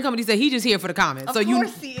Soul Train Company said he just here for the comments. Of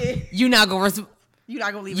course he is. You're not gonna leave.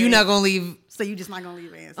 You're not gonna leave. So you just not gonna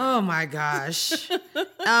leave an answer. Oh my gosh.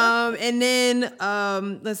 And then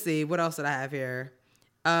let's see, what else did I have here?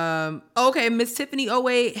 Okay, Miss Tiffany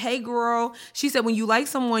 08, hey girl. She said when you like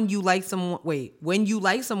someone, you like someone. When you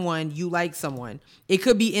like someone, you like someone. It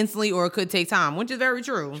could be instantly or it could take time, which is very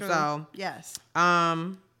true. So yes.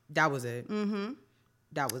 That was it. Mm-hmm.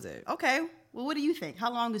 That was it. Okay. Well, what do you think?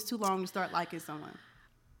 How long is too long to start liking someone?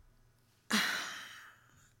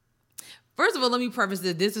 First of all, let me preface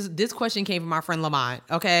this question came from my friend Lamont.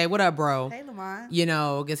 Okay, what up, bro? Hey, Lamont. You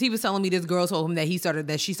know, because he was telling me this girl told him that she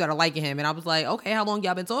started liking him, and I was like, okay, how long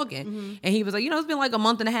y'all been talking? Mm-hmm. And he was like, it's been like a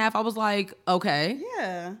month and a half. I was like, okay,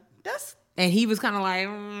 yeah, that's. And he was kind of like,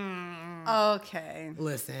 okay,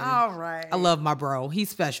 listen, all right. I love my bro. He's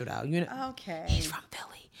special though. Okay, he's from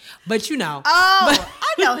Philly, but Oh,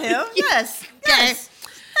 I know him. Yes, yes.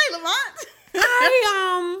 Hey, Lamont.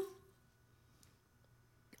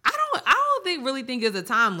 I don't really think there's a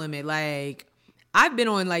time limit. Like, I've been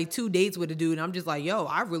on like 2 dates with a dude and I'm just like, yo,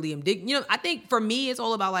 I really am I think for me, it's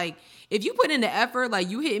all about like, if you put in the effort, like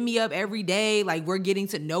you hitting me up every day, like we're getting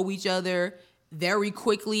to know each other very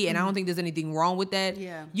quickly. And I don't think there's anything wrong with that.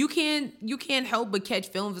 Yeah. You can't help but catch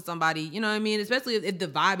feelings for somebody. You know what I mean? Especially if the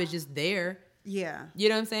vibe is just there. Yeah. You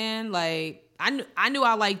know what I'm saying? Like I knew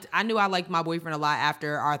I liked my boyfriend a lot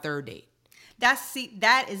after our third date.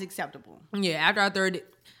 That is acceptable. Yeah. After our third date.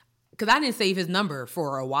 Because I didn't save his number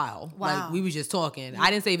for a while. Wow. Like, we was just talking. I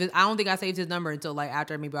don't think I saved his number until, like,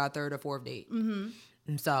 after maybe our third or fourth date. Mm-hmm.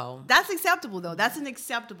 And so. That's acceptable, though. That's an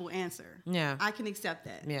acceptable answer. Yeah. I can accept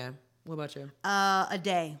that. Yeah. What about you? A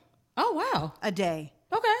day. Oh, wow. A day.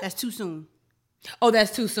 Okay. That's too soon. Oh,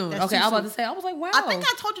 that's too soon. That's okay, too I was about soon. to say, I was like, wow. I think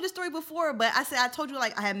I told you this story before, but I told you,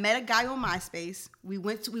 like, I had met a guy on MySpace. We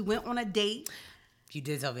went on a date. You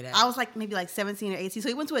did tell me that. I was like maybe like 17 or 18. So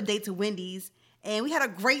we went to a date to Wendy's and we had a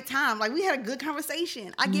great time. Like we had a good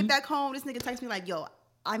conversation. I get back home, this nigga texts me like,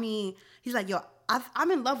 he's like,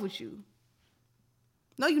 I'm in love with you.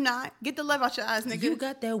 No, you not. Get the love out your eyes, nigga. You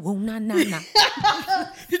got that whoa, nah.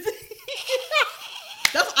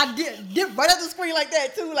 That's I did right at the screen like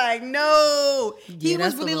that too. Like, no. He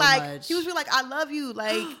was really like, I love you.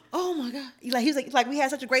 Like, oh my God. Like he was like, we had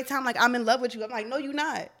such a great time. Like, I'm in love with you. I'm like, no, you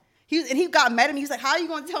not. He got mad at me. He's like, how are you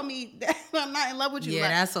gonna tell me that I'm not in love with you? Yeah,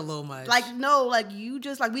 like, that's a little much. Like, no, like you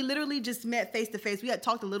just like we literally just met face to face. We had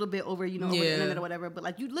talked a little bit over, over the internet or whatever, but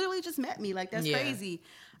like you literally just met me. Like, that's crazy.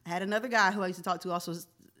 I had another guy who I used to talk to also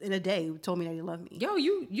in a day who told me that he loved me. Yo,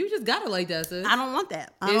 you just got it like that, sis. I don't want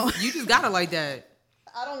that. You just got it like that.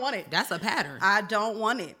 I don't want it. That's a pattern. I don't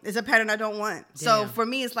want it. It's a pattern I don't want. Damn. So for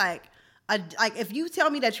me, it's like if you tell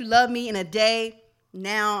me that you love me in a day,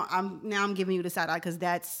 now I'm giving you the side eye because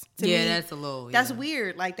that's to me, that's a little that's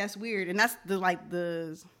weird. Like that's weird, and that's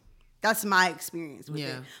that's my experience with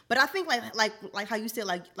it. But I think like how you said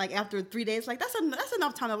like after 3 days, like that's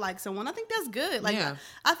enough time to like someone. I think that's good. Like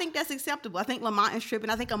I think that's acceptable. I think Lamont is tripping.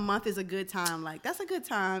 I think a month is a good time. Like that's a good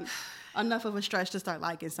time. Enough of a stretch to start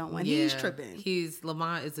liking someone. Yeah. He's tripping.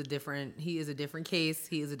 Lamont is a different case.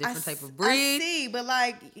 He is a different type of breed. I see, but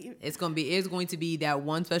like it's going to be that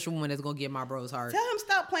one special woman that's going to get my bro's heart. Tell him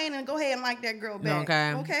stop playing and go ahead and like that girl back.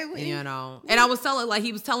 Okay. You know. And I was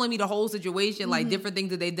he was telling me the whole situation, like different things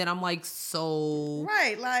that they did. I'm like, so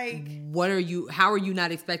right, like how are you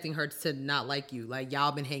not expecting her to not like you? Like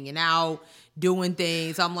y'all been hanging out, doing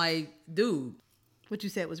things. I'm like, dude. What you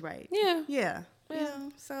said was right. Yeah.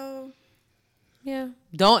 So yeah.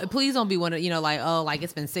 Please don't be one of, like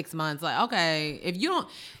it's been 6 months. Like, okay, if you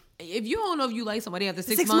don't know if you like somebody after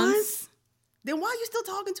 6 months, then why are you still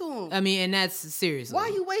talking to him? I mean, and that's seriously. Why are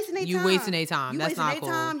you wasting their time? You wasting their time. That's not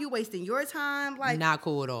cool. You wasting your time. Like not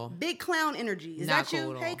cool at all. Big clown energy. Is not that you?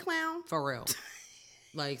 Cool Hey, clown. For real.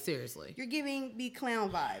 Like seriously. You're giving me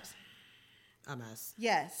clown vibes. A mess.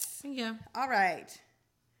 Yes. Yeah. All right.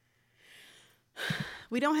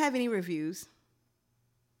 We don't have any reviews.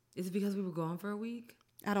 Is it because we were gone for a week?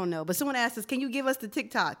 I don't know. But someone asked us, can you give us the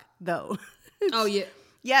TikTok, though? Oh, yeah.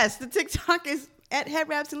 Yes, the TikTok is at Head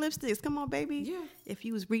Wraps and Lipsticks. Come on, baby. Yeah. If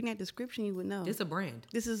you was reading that description, you would know. It's a brand.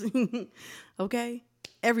 This is, okay?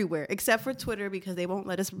 Everywhere, except for Twitter, because they won't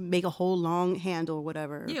let us make a whole long handle or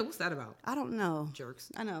whatever. Yeah, what's that about? I don't know.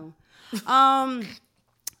 Jerks. I know.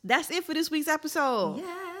 That's it for this week's episode.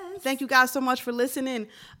 Yes. Thank you guys so much for listening.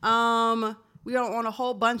 We are on a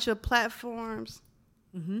whole bunch of platforms.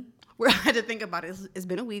 Mm-hmm. I had to think about it. It's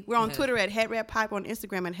been a week. We're on Twitter at Head Wrap Pipe, on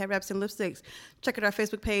Instagram at Head Wraps and Lipsticks. Check out our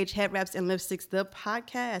Facebook page, Head Wraps and Lipsticks, the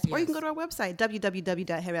podcast. Yes. Or you can go to our website,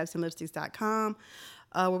 www.headwrapsandlipsticks.com,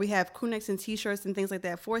 where we have crew necks and t-shirts and things like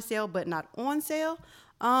that for sale, but not on sale.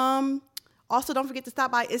 Also, don't forget to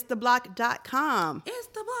stop by itstheblock.com. It's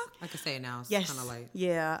the block. I can say it now. It's yes. kind of late.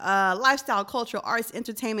 Yeah. Lifestyle, culture, arts,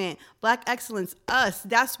 entertainment, Black excellence, us.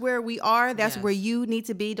 That's where we are. That's where you need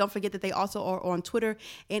to be. Don't forget that they also are on Twitter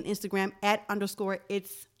and Instagram at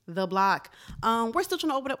 _it's the block. We're still trying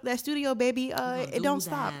to open up that studio, baby. It don't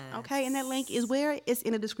stop. Okay. And that link is where? It's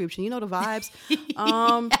in the description. You know the vibes.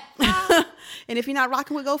 And if you're not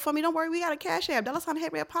rocking with GoFundMe, don't worry. We got a Cash App.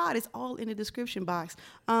 $HeadWrapPod. It's all in the description box.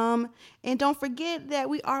 And don't forget that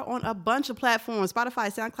we are on a bunch of platforms: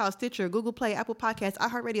 Spotify, SoundCloud, Stitcher, Google Play, Apple Podcasts,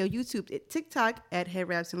 iHeartRadio, YouTube, TikTok at Head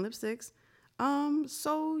Wraps and Lipsticks.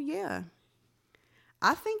 So yeah,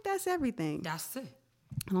 I think that's everything. That's it.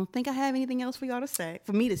 I don't think I have anything else for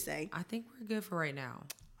me to say. I think we're good for right now.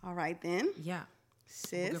 All right, then. Yeah.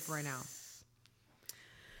 Sis. We're good for right now.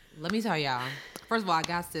 Let me tell y'all. First of all, I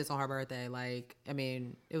got Sis on her birthday. Like, I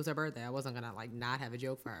mean, it was her birthday. I wasn't going to, not have a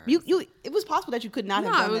joke for her. It was possible that you could not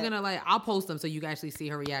have done that. No, we're going to, I'll post them so you can actually see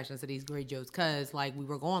her reactions to these great jokes because, we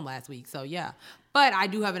were gone last week. So, yeah. But I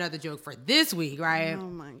do have another joke for this week, right? Oh,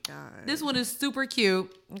 my God. This one is super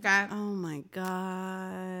cute. Okay. Oh, my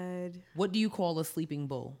God. What do you call a sleeping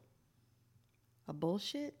bull? A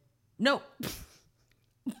bullshit? No.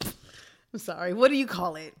 I'm sorry. What do you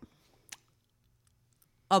call it?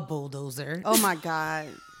 A bulldozer. Oh, my God.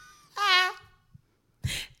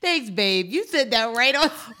 Thanks, babe. You said that right on.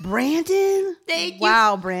 Brandon? Thank you.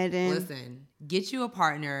 Wow, Brandon. Listen, get you a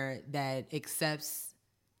partner that accepts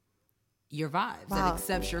your vibes, that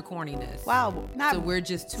accepts your corniness. Wow. So we're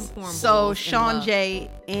just two cornballs. So Sean J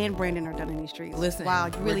and Brandon are done in these streets. Listen, wow,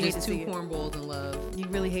 you really hate to see two cornballs in love. You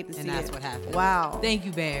really hate to see it. And that's what happened. Wow. Thank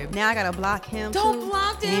you, babe. Now I gotta block him. Don't too.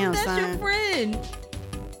 block him. Damn, That's son. your friend.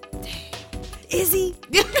 Is he?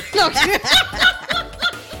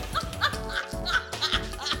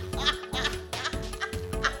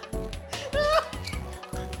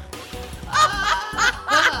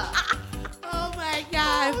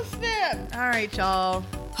 All right, y'all.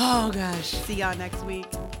 Oh gosh. See y'all next week.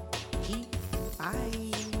 Bye.